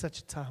families in such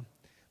a time,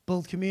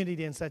 build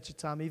community in such a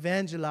time,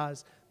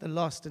 evangelize the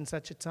lost in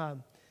such a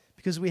time,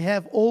 because we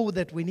have all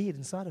that we need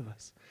inside of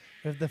us.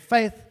 We have the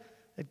faith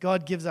that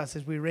God gives us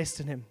as we rest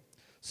in Him.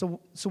 So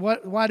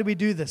why do we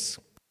do this?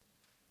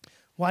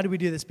 Why do we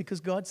do this? Because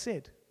God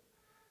said.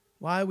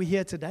 Why are we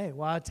here today?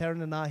 Why are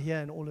Taryn and I here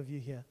and all of you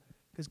here?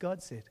 Because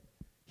God said.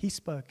 He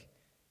spoke.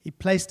 He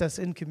placed us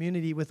in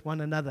community with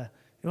one another.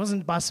 It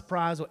wasn't by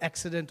surprise or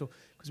accident or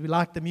because we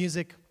liked the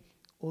music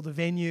or the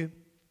venue.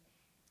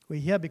 We're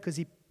here because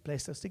He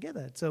placed us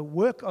together. It's a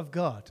work of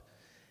God.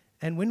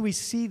 And when we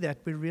see that,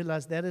 we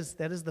realize that is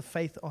the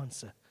faith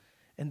answer.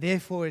 And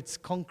therefore, it's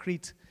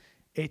concrete,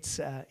 it's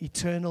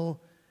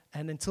eternal,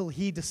 and until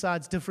He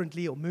decides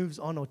differently or moves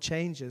on or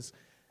changes,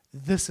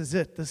 this is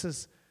it. This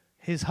is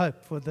His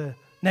hope for the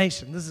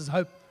nation. This is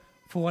hope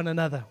for one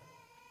another.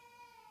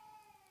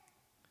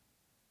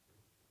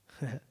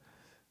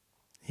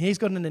 He's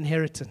got an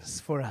inheritance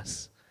for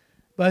us,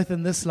 both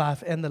in this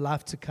life and the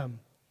life to come.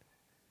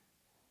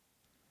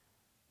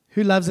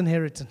 Who loves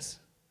inheritance?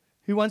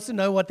 Who wants to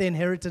know what the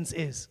inheritance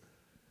is?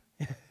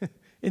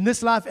 In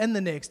this life and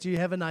the next, do you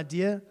have an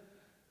idea?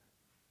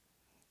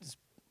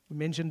 We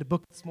mentioned a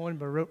book this morning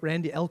by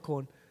Randy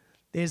Alcorn.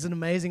 There's an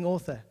amazing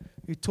author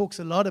who talks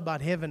a lot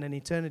about heaven and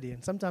eternity.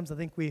 And sometimes I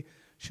think we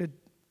should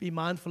be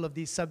mindful of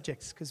these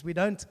subjects because we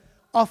don't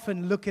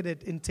often look at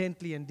it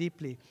intently and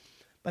deeply.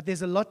 But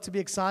there's a lot to be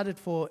excited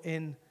for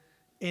in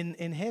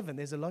heaven.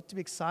 There's a lot to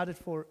be excited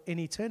for in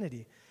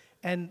eternity.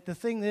 And the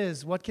thing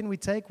is, what can we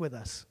take with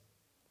us?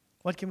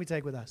 What can we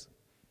take with us?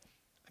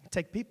 I can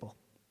take people.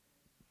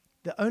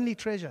 The only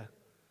treasure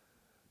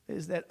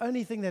is that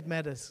only thing that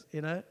matters,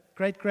 you know.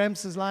 Great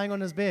Gramps is lying on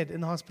his bed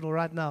in the hospital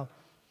right now.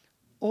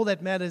 All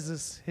that matters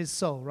is his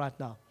soul right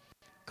now.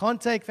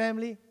 Can't take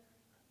family.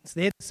 It's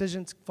their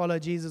decision to follow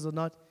Jesus or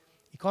not.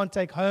 He can't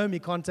take home. He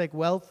can't take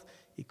wealth.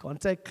 He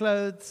can't take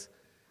clothes.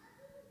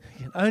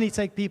 He can only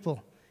take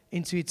people.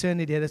 into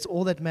eternity. That's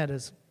all that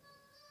matters.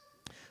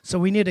 So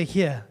we need to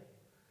hear.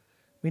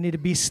 We need to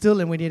be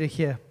still and we need to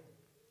hear.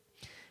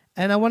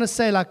 And I want to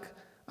say, like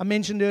I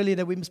mentioned earlier,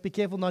 that we must be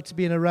careful not to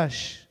be in a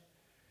rush.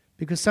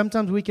 Because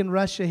sometimes we can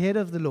rush ahead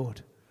of the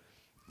Lord.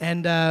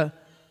 And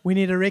we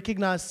need to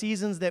recognize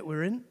seasons that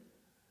we're in.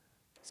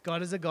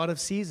 God is a God of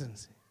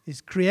seasons. His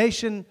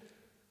creation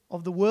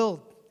of the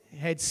world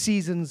had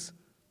seasons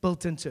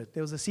built into it.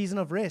 There was a season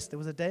of rest. There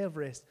was a day of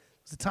rest.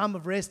 There was a time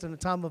of rest and a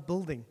time of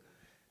building.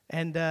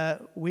 And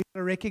we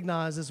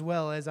recognize as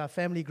well as our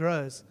family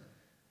grows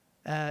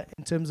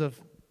in terms of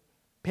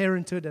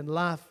parenthood and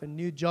life and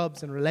new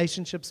jobs and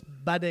relationships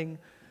budding,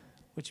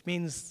 which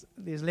means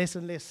there's less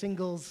and less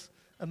singles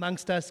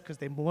amongst us because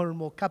there are more and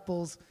more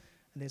couples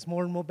and there's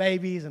more and more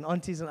babies and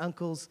aunties and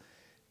uncles.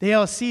 There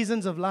are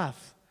seasons of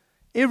life.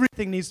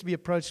 Everything needs to be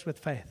approached with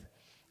faith.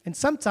 And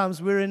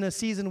sometimes we're in a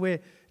season where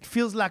it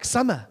feels like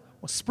summer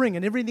or spring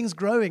and everything's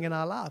growing in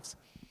our lives.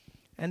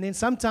 And then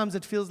sometimes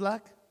it feels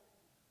like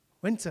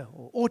winter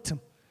or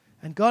autumn.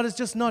 And God is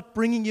just not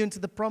bringing you into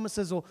the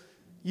promises, or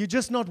you're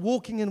just not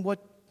walking in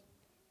what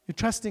you're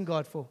trusting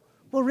God for.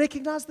 Well,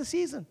 recognize the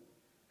season.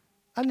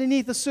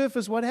 Underneath the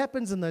surface, what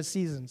happens in those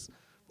seasons?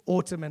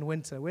 Autumn and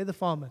winter. We're the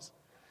farmers.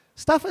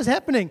 Stuff is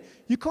happening.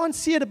 You can't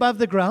see it above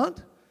the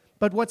ground.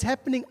 But what's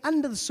happening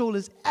under the soil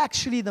is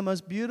actually the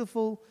most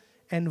beautiful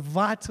and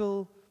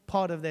vital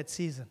part of that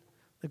season.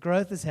 The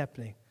growth is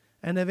happening.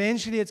 And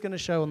eventually it's going to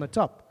show on the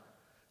top.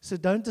 So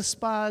don't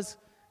despise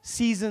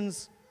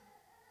seasons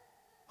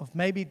of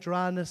maybe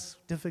dryness,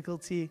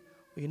 difficulty,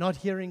 where you're not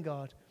hearing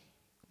God.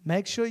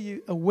 Make sure you're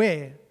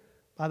aware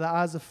by the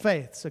eyes of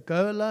faith. So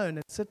go alone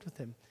and sit with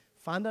Him.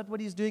 Find out what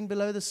He's doing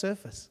below the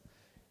surface.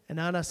 And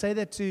I say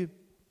that to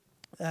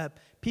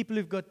people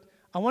who've got,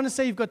 I want to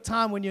say you've got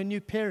time when you're a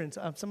new parent.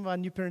 Some of our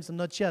new parents are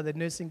not here. They're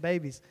nursing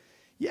babies.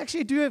 You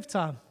actually do have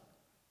time.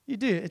 You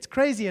do. It's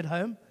crazy at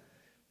home.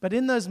 But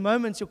in those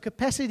moments, your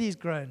capacity is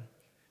grown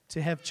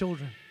to have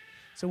children.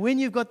 So when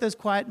you've got those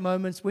quiet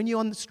moments, when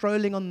you're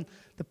strolling on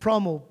the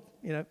prom or,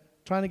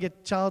 trying to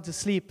get child to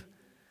sleep,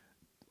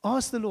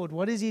 ask the Lord,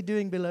 what is He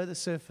doing below the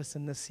surface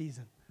in this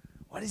season?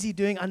 What is He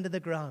doing under the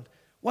ground?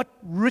 What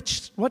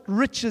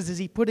riches is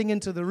He putting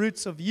into the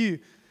roots of you,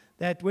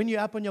 that when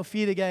you're up on your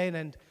feet again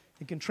and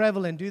you can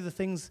travel and do the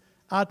things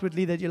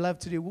outwardly that you love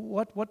to do,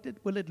 what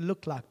will it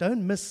look like?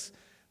 Don't miss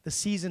the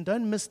season.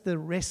 Don't miss the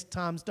rest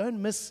times.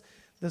 Don't miss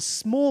the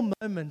small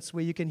moments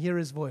where you can hear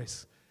His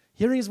voice.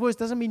 Hearing His voice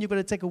doesn't mean you've got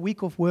to take a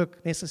week off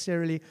work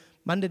necessarily,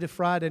 Monday to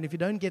Friday. And if you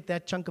don't get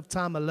that chunk of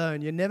time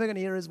alone, you're never going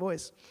to hear His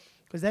voice.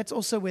 Because that's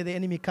also where the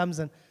enemy comes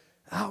in.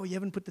 Oh, you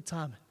haven't put the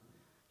time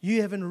in.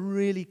 You haven't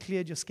really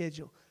cleared your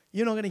schedule.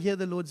 You're not going to hear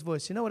the Lord's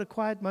voice. You know what a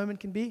quiet moment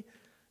can be?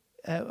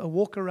 A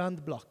walk around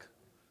the block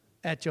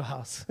at your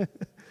house.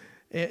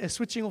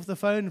 Switching off the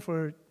phone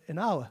for an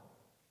hour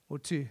or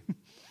two.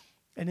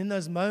 And in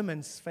those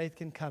moments, faith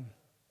can come.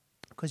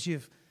 Because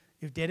you've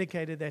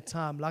dedicated that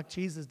time, like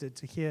Jesus did,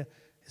 to hear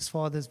His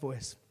Father's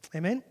voice.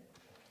 Amen?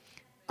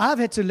 I've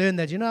had to learn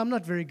that. I'm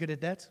not very good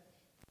at that.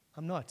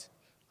 I'm not.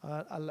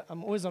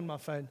 I'm always on my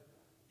phone.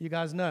 You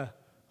guys know.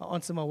 I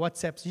answer my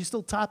WhatsApps. You're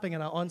still typing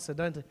and I answer,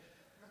 don't you?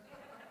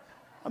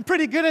 I'm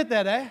pretty good at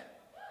that, eh?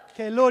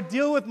 Okay, Lord,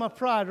 deal with my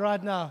pride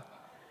right now.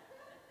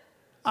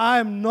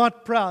 I'm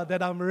not proud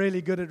that I'm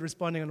really good at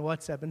responding on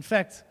WhatsApp. In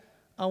fact,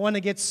 I want to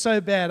get so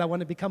bad, I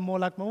want to become more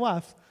like my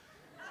wife.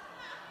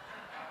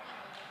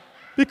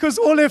 Because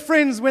all her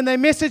friends, when they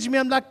message me,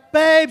 I'm like,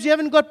 babes, you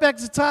haven't got back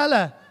to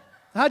Tyler.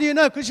 How do you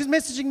know? Because she's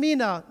messaging me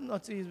now.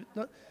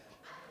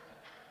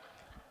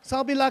 So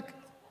I'll be like,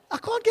 I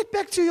can't get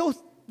back to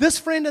this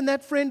friend and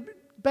that friend.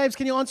 Babes,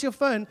 can you answer your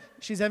phone?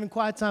 She's having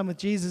quiet time with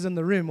Jesus in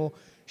the room. Or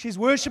she's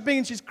worshiping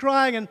and she's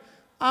crying and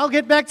I'll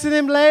get back to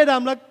them later.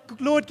 I'm like,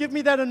 Lord, give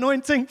me that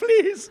anointing,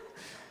 please.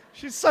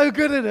 She's so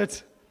good at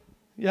it.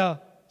 Yeah,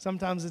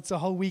 sometimes it's a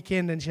whole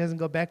weekend and she hasn't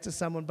got back to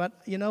someone. But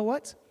you know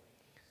what?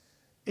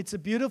 It's a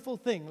beautiful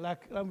thing.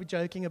 Like, I'm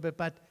joking a bit,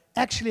 but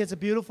actually it's a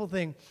beautiful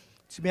thing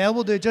to be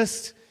able to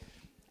just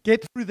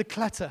get through the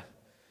clutter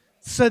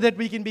so that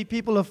we can be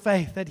people of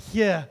faith that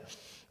hear,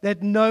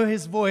 that know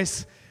His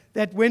voice,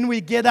 that when we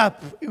get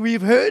up,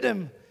 we've heard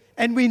Him,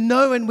 and we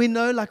know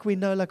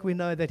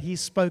that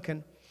He's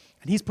spoken,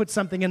 and He's put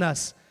something in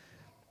us.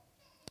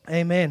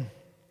 Amen.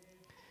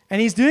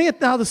 And He's doing it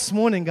now this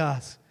morning,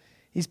 guys.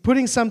 He's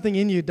putting something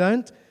in you.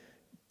 Don't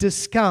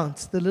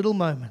discount the little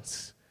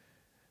moments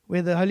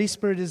where the Holy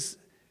Spirit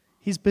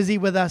He's busy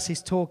with us,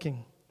 He's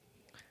talking.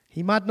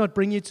 He might not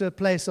bring you to a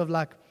place of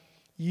like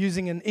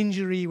using an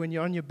injury when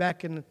you're on your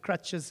back and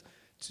crutches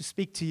to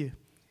speak to you.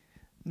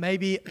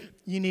 Maybe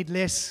you need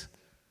less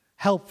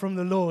help from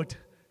the Lord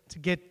to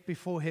get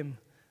before Him.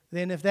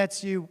 Then if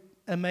that's you,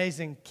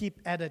 amazing. Keep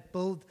at it.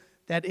 Build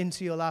that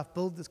into your life.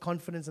 Build this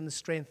confidence and the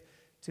strength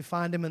to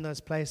find Him in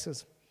those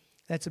places.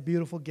 That's a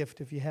beautiful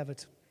gift if you have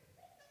it.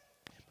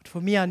 But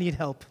for me, I need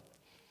help.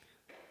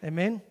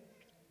 Amen?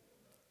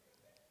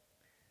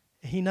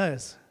 He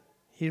knows.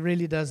 He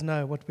really does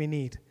know what we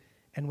need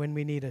and when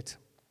we need it.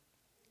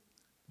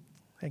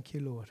 Thank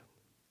you, Lord.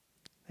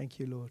 Thank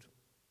you, Lord.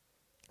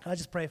 I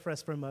just pray for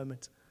us for a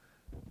moment.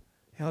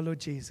 Oh,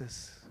 Lord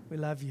Jesus, we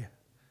love you.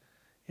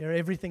 You're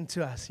everything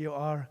to us.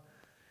 You're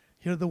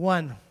the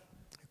one who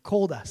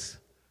called us.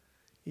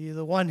 You're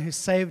the one who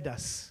saved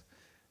us.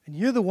 And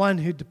you're the one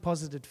who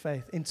deposited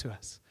faith into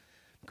us.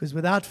 Because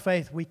without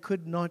faith, we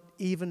could not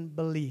even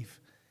believe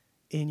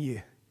in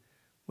you.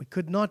 We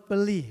could not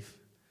believe,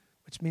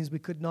 which means we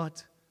could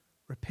not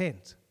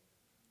repent.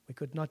 We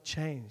could not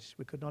change.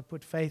 We could not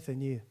put faith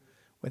in you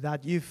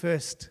without you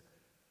first,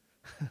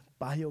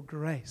 by your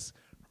grace,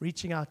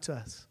 reaching out to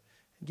us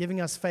and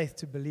giving us faith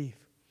to believe.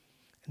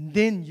 And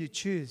then you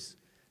choose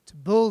to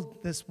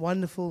build this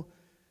wonderful,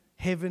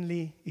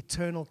 heavenly,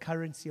 eternal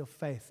currency of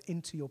faith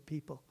into your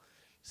people.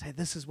 Say,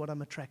 this is what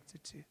I'm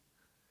attracted to.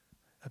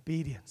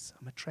 Obedience,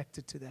 I'm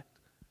attracted to that.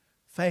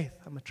 Faith,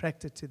 I'm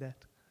attracted to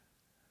that.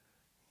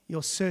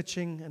 Your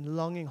searching and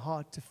longing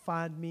heart to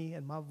find me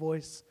and my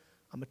voice,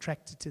 I'm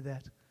attracted to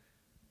that.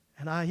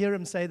 And I hear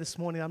him say this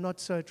morning, I'm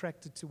not so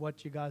attracted to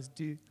what you guys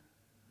do.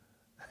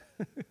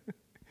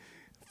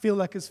 I feel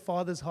like his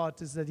father's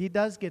heart is that he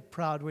does get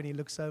proud when he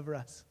looks over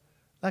us,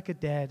 like a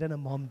dad and a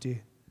mom do.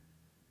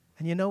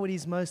 And you know what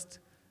he's most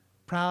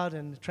proud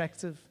and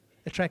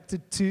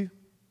attracted to?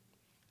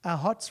 Our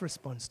heart's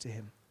response to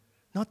him,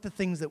 not the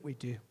things that we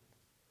do.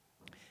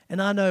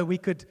 And I know we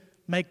could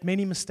make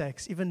many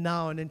mistakes, even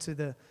now and into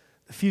the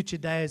future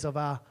days of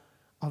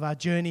our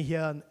journey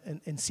here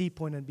in Sea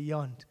Point and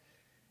beyond.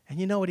 And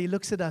you know what? He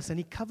looks at us and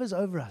he covers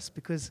over us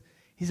because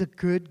he's a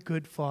good,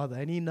 good father.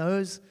 And he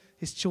knows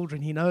his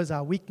children. He knows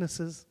our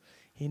weaknesses.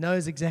 He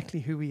knows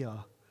exactly who we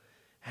are.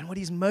 And what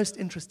he's most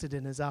interested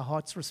in is our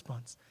heart's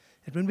response.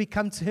 And when we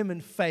come to him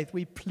in faith,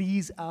 we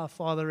please our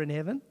Father in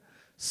heaven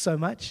so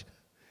much.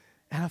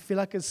 And I feel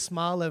like his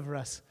smile over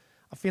us.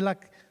 I feel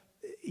like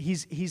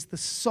he's the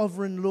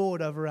sovereign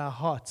Lord over our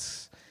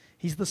hearts.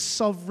 He's the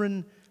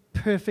sovereign,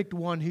 perfect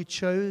one who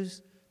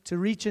chose to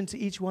reach into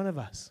each one of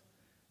us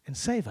and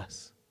save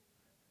us.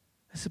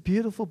 It's a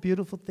beautiful,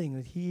 beautiful thing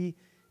that he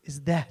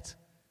is that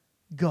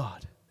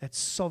God, that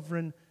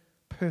sovereign,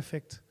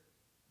 perfect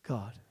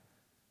God.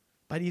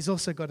 But he's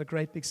also got a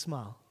great big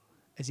smile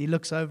as he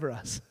looks over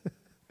us.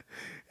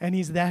 And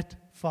he's that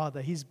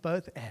Father. He's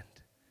both and.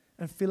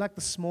 And I feel like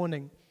this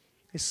morning,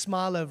 his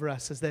smile over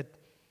us is that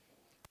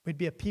we'd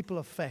be a people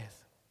of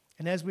faith.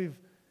 And as we've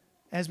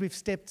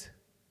stepped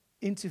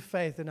into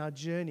faith in our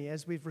journey,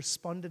 as we've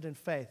responded in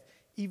faith,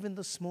 even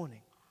this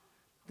morning,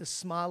 the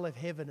smile of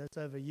heaven is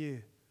over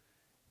you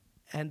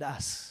and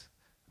us.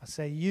 I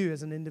say you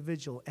as an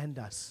individual and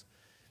us.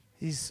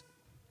 He's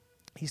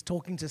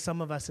talking to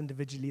some of us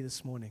individually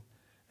this morning.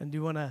 And do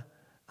you want to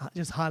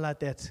just highlight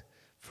that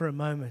for a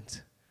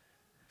moment?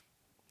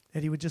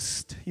 That you would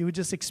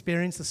just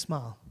experience the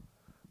smile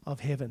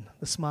of heaven,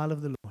 the smile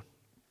of the Lord.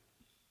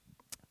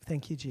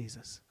 Thank you,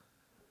 Jesus.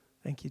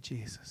 Thank you,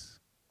 Jesus.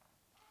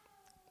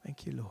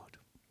 Thank you, Lord.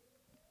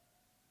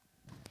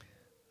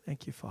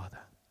 Thank you, Father.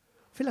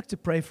 I feel like to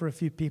pray for a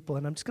few people,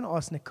 and I'm just going to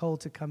ask Nicole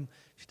to come,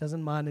 if she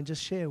doesn't mind, and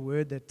just share a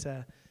word that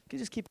you can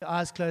just keep your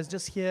eyes closed,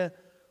 just hear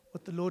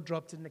what the Lord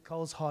dropped in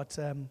Nicole's heart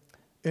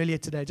earlier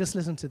today. Just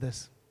listen to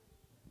this.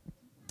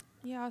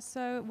 Yeah,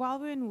 so while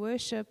we're in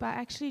worship, I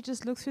actually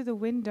just looked through the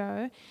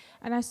window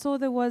and I saw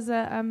there was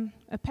a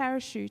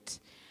parachute.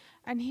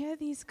 And here are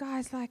these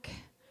guys like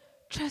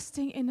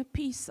trusting in a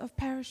piece of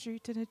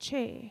parachute in a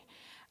chair.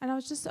 And I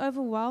was just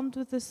overwhelmed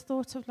with this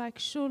thought of like,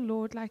 sure,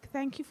 Lord, like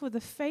thank you for the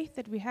faith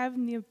that we have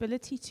and the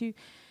ability to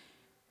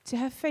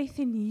have faith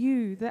in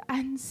you, the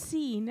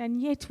unseen,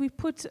 and yet we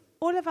put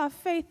all of our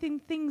faith in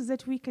things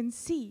that we can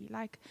see,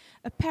 like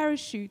a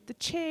parachute, the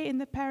chair in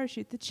the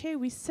parachute, the chair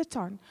we sit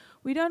on.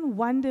 We don't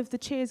wonder if the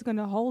chair is going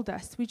to hold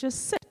us. We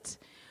just sit.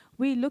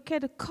 We look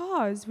at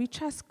cars. We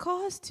trust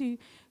cars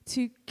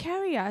to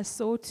carry us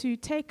or to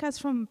take us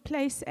from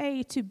place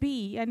A to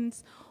B, and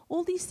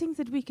all these things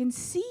that we can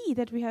see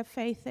that we have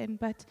faith in,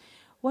 but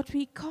what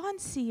we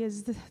can't see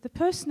is the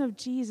person of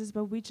Jesus,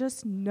 but we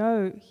just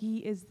know he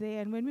is there.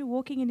 And when we're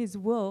walking in his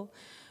will,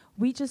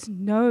 we just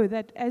know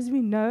that as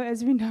we know,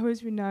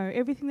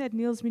 everything that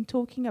Neil's been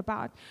talking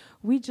about,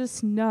 we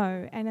just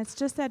know. And it's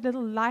just that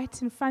little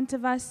light in front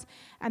of us,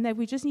 and that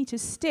we just need to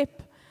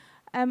step.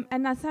 And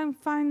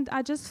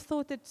I just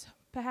thought that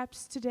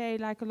perhaps today,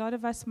 like a lot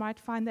of us might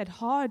find that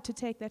hard to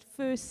take that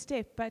first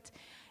step, but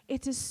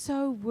it is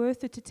so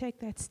worth it to take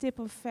that step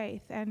of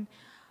faith. And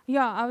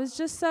yeah, I was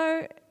just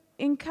so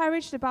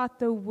encouraged about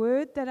the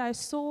word that I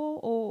saw,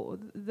 or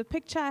the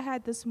picture I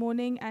had this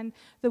morning, and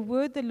the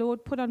word the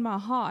Lord put on my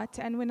heart.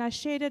 And when I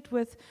shared it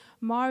with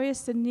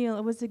Marius and Neil,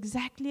 it was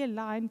exactly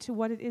aligned to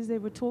what it is they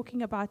were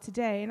talking about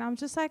today. And I'm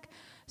just like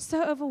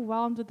so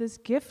overwhelmed with this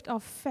gift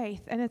of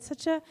faith. And it's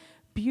such a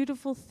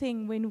beautiful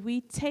thing when we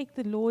take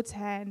the Lord's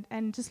hand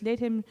and just let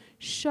him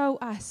show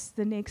us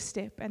the next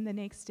step and the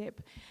next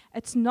step.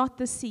 It's not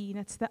the seen,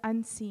 it's the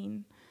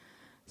unseen.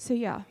 So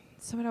yeah,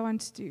 that's what I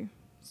want to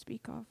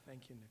speak of.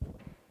 Thank you, Nicole.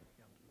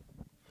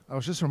 I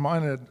was just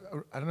reminded,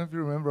 I don't know if you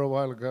remember a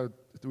while ago,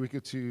 a week or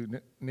two,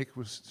 Nick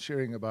was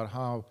sharing about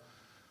how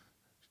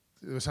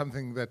there was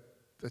something that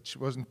that she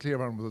wasn't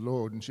clear on with the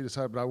Lord, and she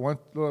decided, Lord,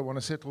 I want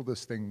to settle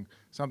this thing.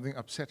 Something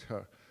upset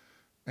her.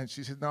 And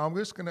she said, now I'm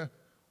just going to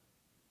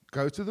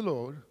go to the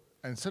Lord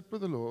and sit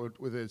with the Lord,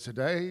 whether it's a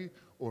day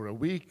or a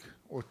week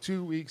or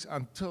 2 weeks,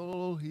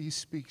 until he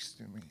speaks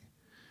to me.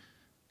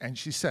 And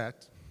she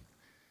sat,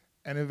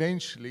 and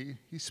eventually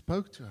he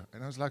spoke to her.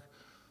 And I was like,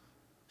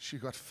 she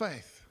got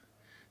faith.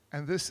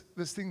 And this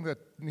thing that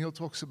Neil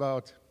talks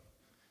about,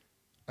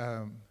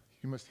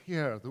 you must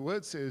hear. The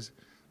word says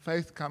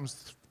faith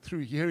comes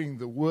through hearing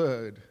the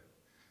word.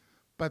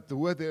 But the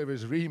word there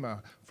is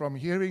rhema, from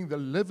hearing the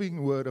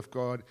living word of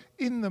God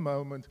in the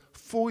moment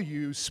for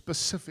you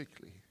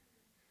specifically.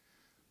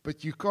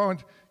 But you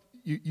can't,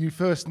 you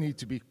first need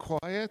to be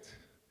quiet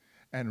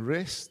and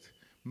rest,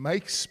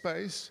 make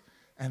space,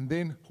 and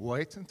then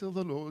wait until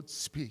the Lord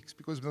speaks.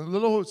 Because when the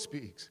Lord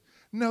speaks,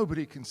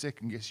 nobody can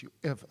second guess you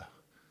ever.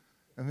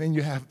 And then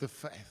you have the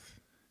faith.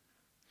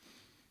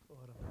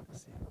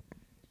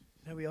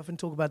 We often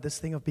talk about this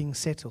thing of being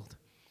settled.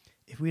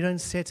 If we don't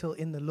settle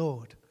in the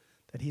Lord,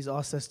 that he's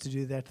asked us to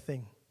do that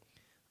thing,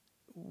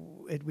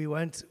 we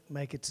won't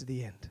make it to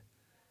the end.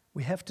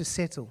 We have to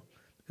settle.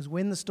 Because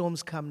when the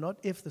storms come, not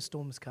if the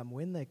storms come,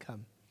 when they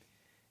come,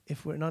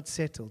 if we're not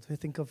settled, we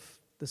think of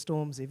the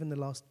storms, even the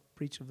last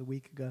preach of the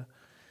week ago,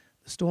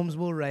 the storms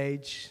will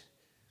rage,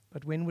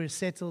 but when we're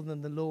settled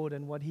in the Lord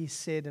and what he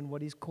said and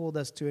what he's called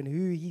us to and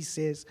who he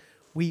says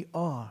we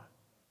are,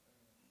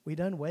 we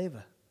don't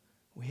waver.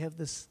 We have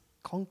this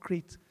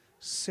concrete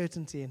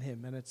certainty in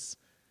him, and it's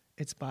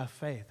by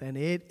faith, and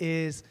it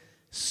is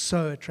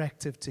so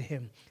attractive to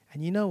him.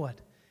 And you know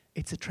what?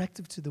 It's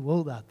attractive to the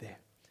world out there.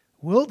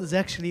 The world is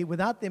actually,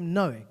 without them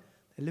knowing,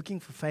 they're looking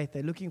for faith,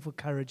 they're looking for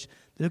courage,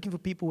 they're looking for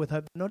people with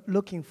hope, not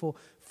looking for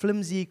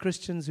flimsy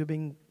Christians who are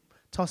being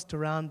tossed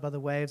around by the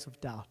waves of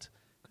doubt,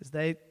 because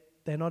they're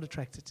not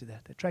attracted to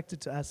that. They're attracted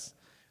to us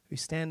who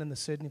stand in the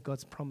certainty of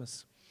God's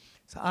promise.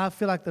 So I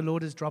feel like the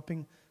Lord is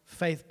dropping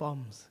faith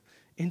bombs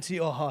into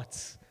your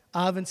hearts.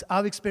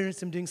 I've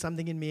experienced him doing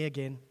something in me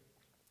again.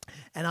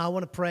 And I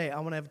want to pray. I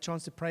want to have a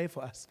chance to pray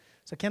for us.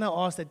 So can I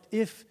ask that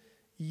if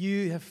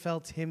you have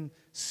felt him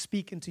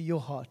speak into your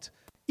heart,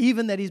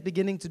 even that he's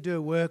beginning to do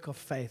a work of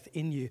faith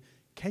in you,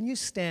 can you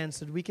stand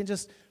so that we can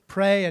just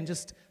pray and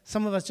just,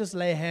 some of us just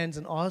lay hands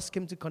and ask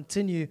him to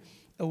continue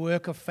a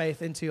work of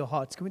faith into your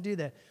hearts? Can we do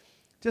that?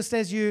 Just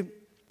as you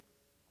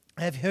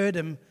have heard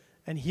him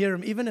and hear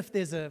him, even if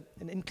there's an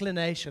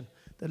inclination,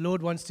 the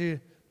Lord wants to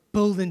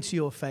build into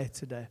your faith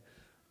today.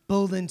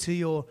 Build into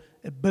your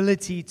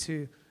ability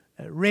to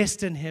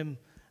rest in him,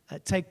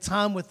 take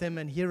time with him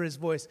and hear his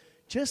voice.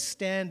 Just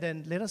stand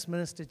and let us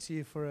minister to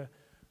you for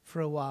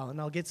a while.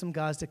 And I'll get some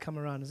guys to come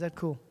around. Is that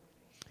cool?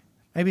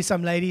 Maybe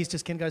some ladies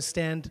just can go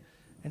stand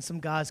and some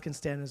guys can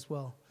stand as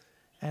well.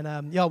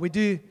 And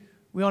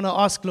we want to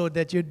ask, Lord,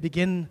 that you'd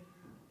begin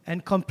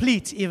and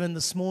complete even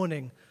this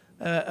morning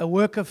a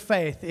work of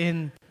faith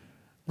in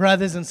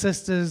brothers and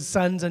sisters,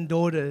 sons and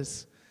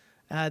daughters,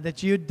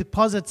 that you'd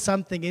deposit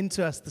something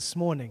into us this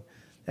morning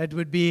that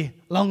would be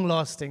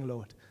long-lasting,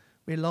 Lord.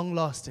 We're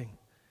long-lasting.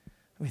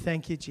 We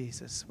thank you,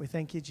 Jesus. We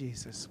thank you,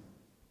 Jesus.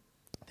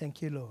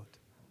 Thank you, Lord.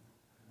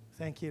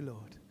 Thank you,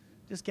 Lord.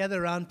 Just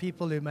gather around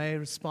people who may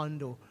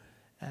respond, or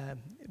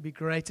it'd be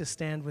great to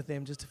stand with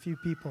them, just a few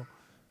people.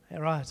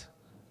 All right.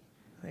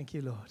 Thank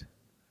you, Lord.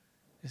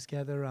 Just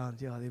gather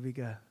around. Yeah, there we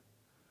go.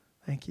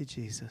 Thank you,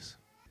 Jesus.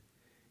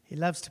 He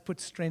loves to put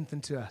strength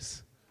into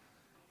us.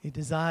 He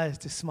desires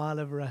to smile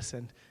over us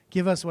and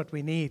give us what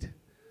we need.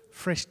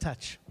 Fresh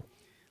touch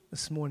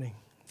this morning.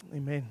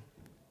 Amen.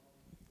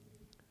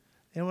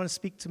 I want to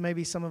speak to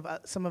maybe some of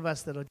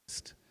us that are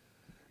just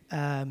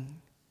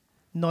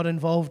not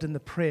involved in the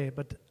prayer,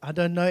 but I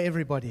don't know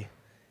everybody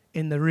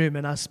in the room.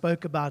 And I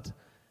spoke about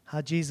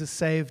how Jesus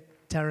saved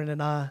Taryn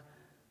and I.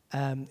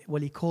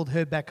 He called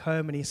her back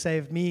home, and he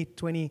saved me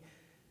 20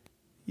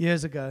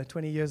 years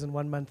and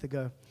 1 month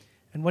ago.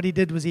 And what he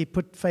did was he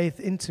put faith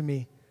into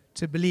me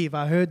to believe.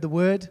 I heard the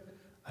word,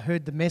 I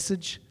heard the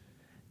message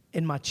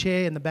in my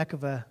chair in the back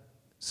of a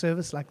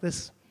service like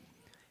this.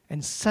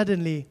 And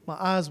suddenly my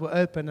eyes were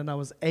open and I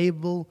was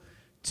able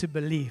to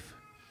believe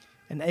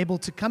and able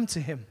to come to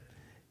him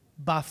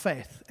by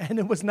faith. And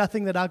it was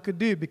nothing that I could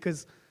do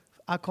because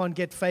I can't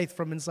get faith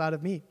from inside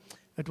of me.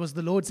 It was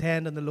the Lord's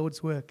hand and the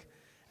Lord's work.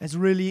 It's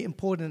really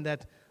important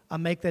that I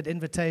make that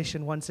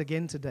invitation once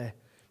again today,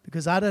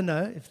 because I don't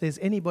know if there's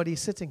anybody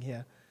sitting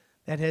here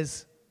that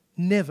has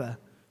never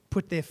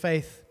put their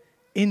faith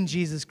in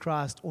Jesus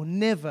Christ or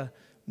never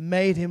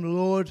made him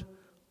Lord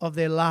of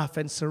their life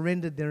and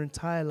surrendered their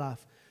entire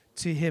life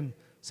to him.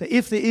 So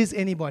if there is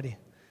anybody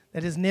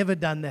that has never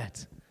done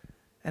that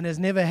and has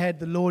never had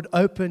the Lord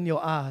open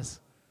your eyes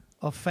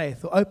of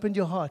faith or opened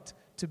your heart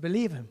to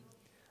believe him,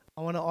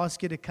 I want to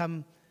ask you to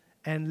come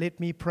and let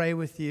me pray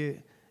with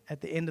you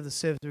at the end of the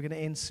service. We're going to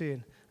end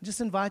soon. I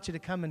just invite you to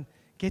come and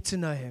get to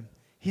know him.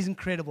 He's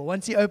incredible.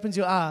 Once he opens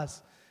your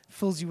eyes,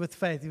 fills you with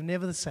faith, you're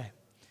never the same.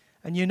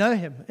 And you know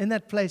him. In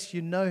that place,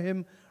 you know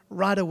him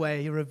right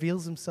away. He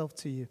reveals himself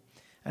to you.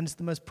 And it's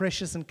the most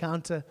precious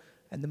encounter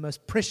and the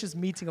most precious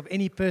meeting of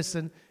any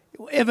person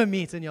you will ever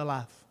meet in your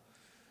life.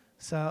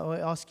 So I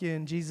ask you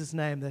in Jesus'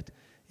 name that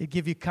it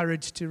give you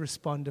courage to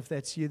respond if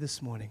that's you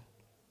this morning.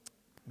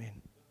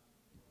 Amen.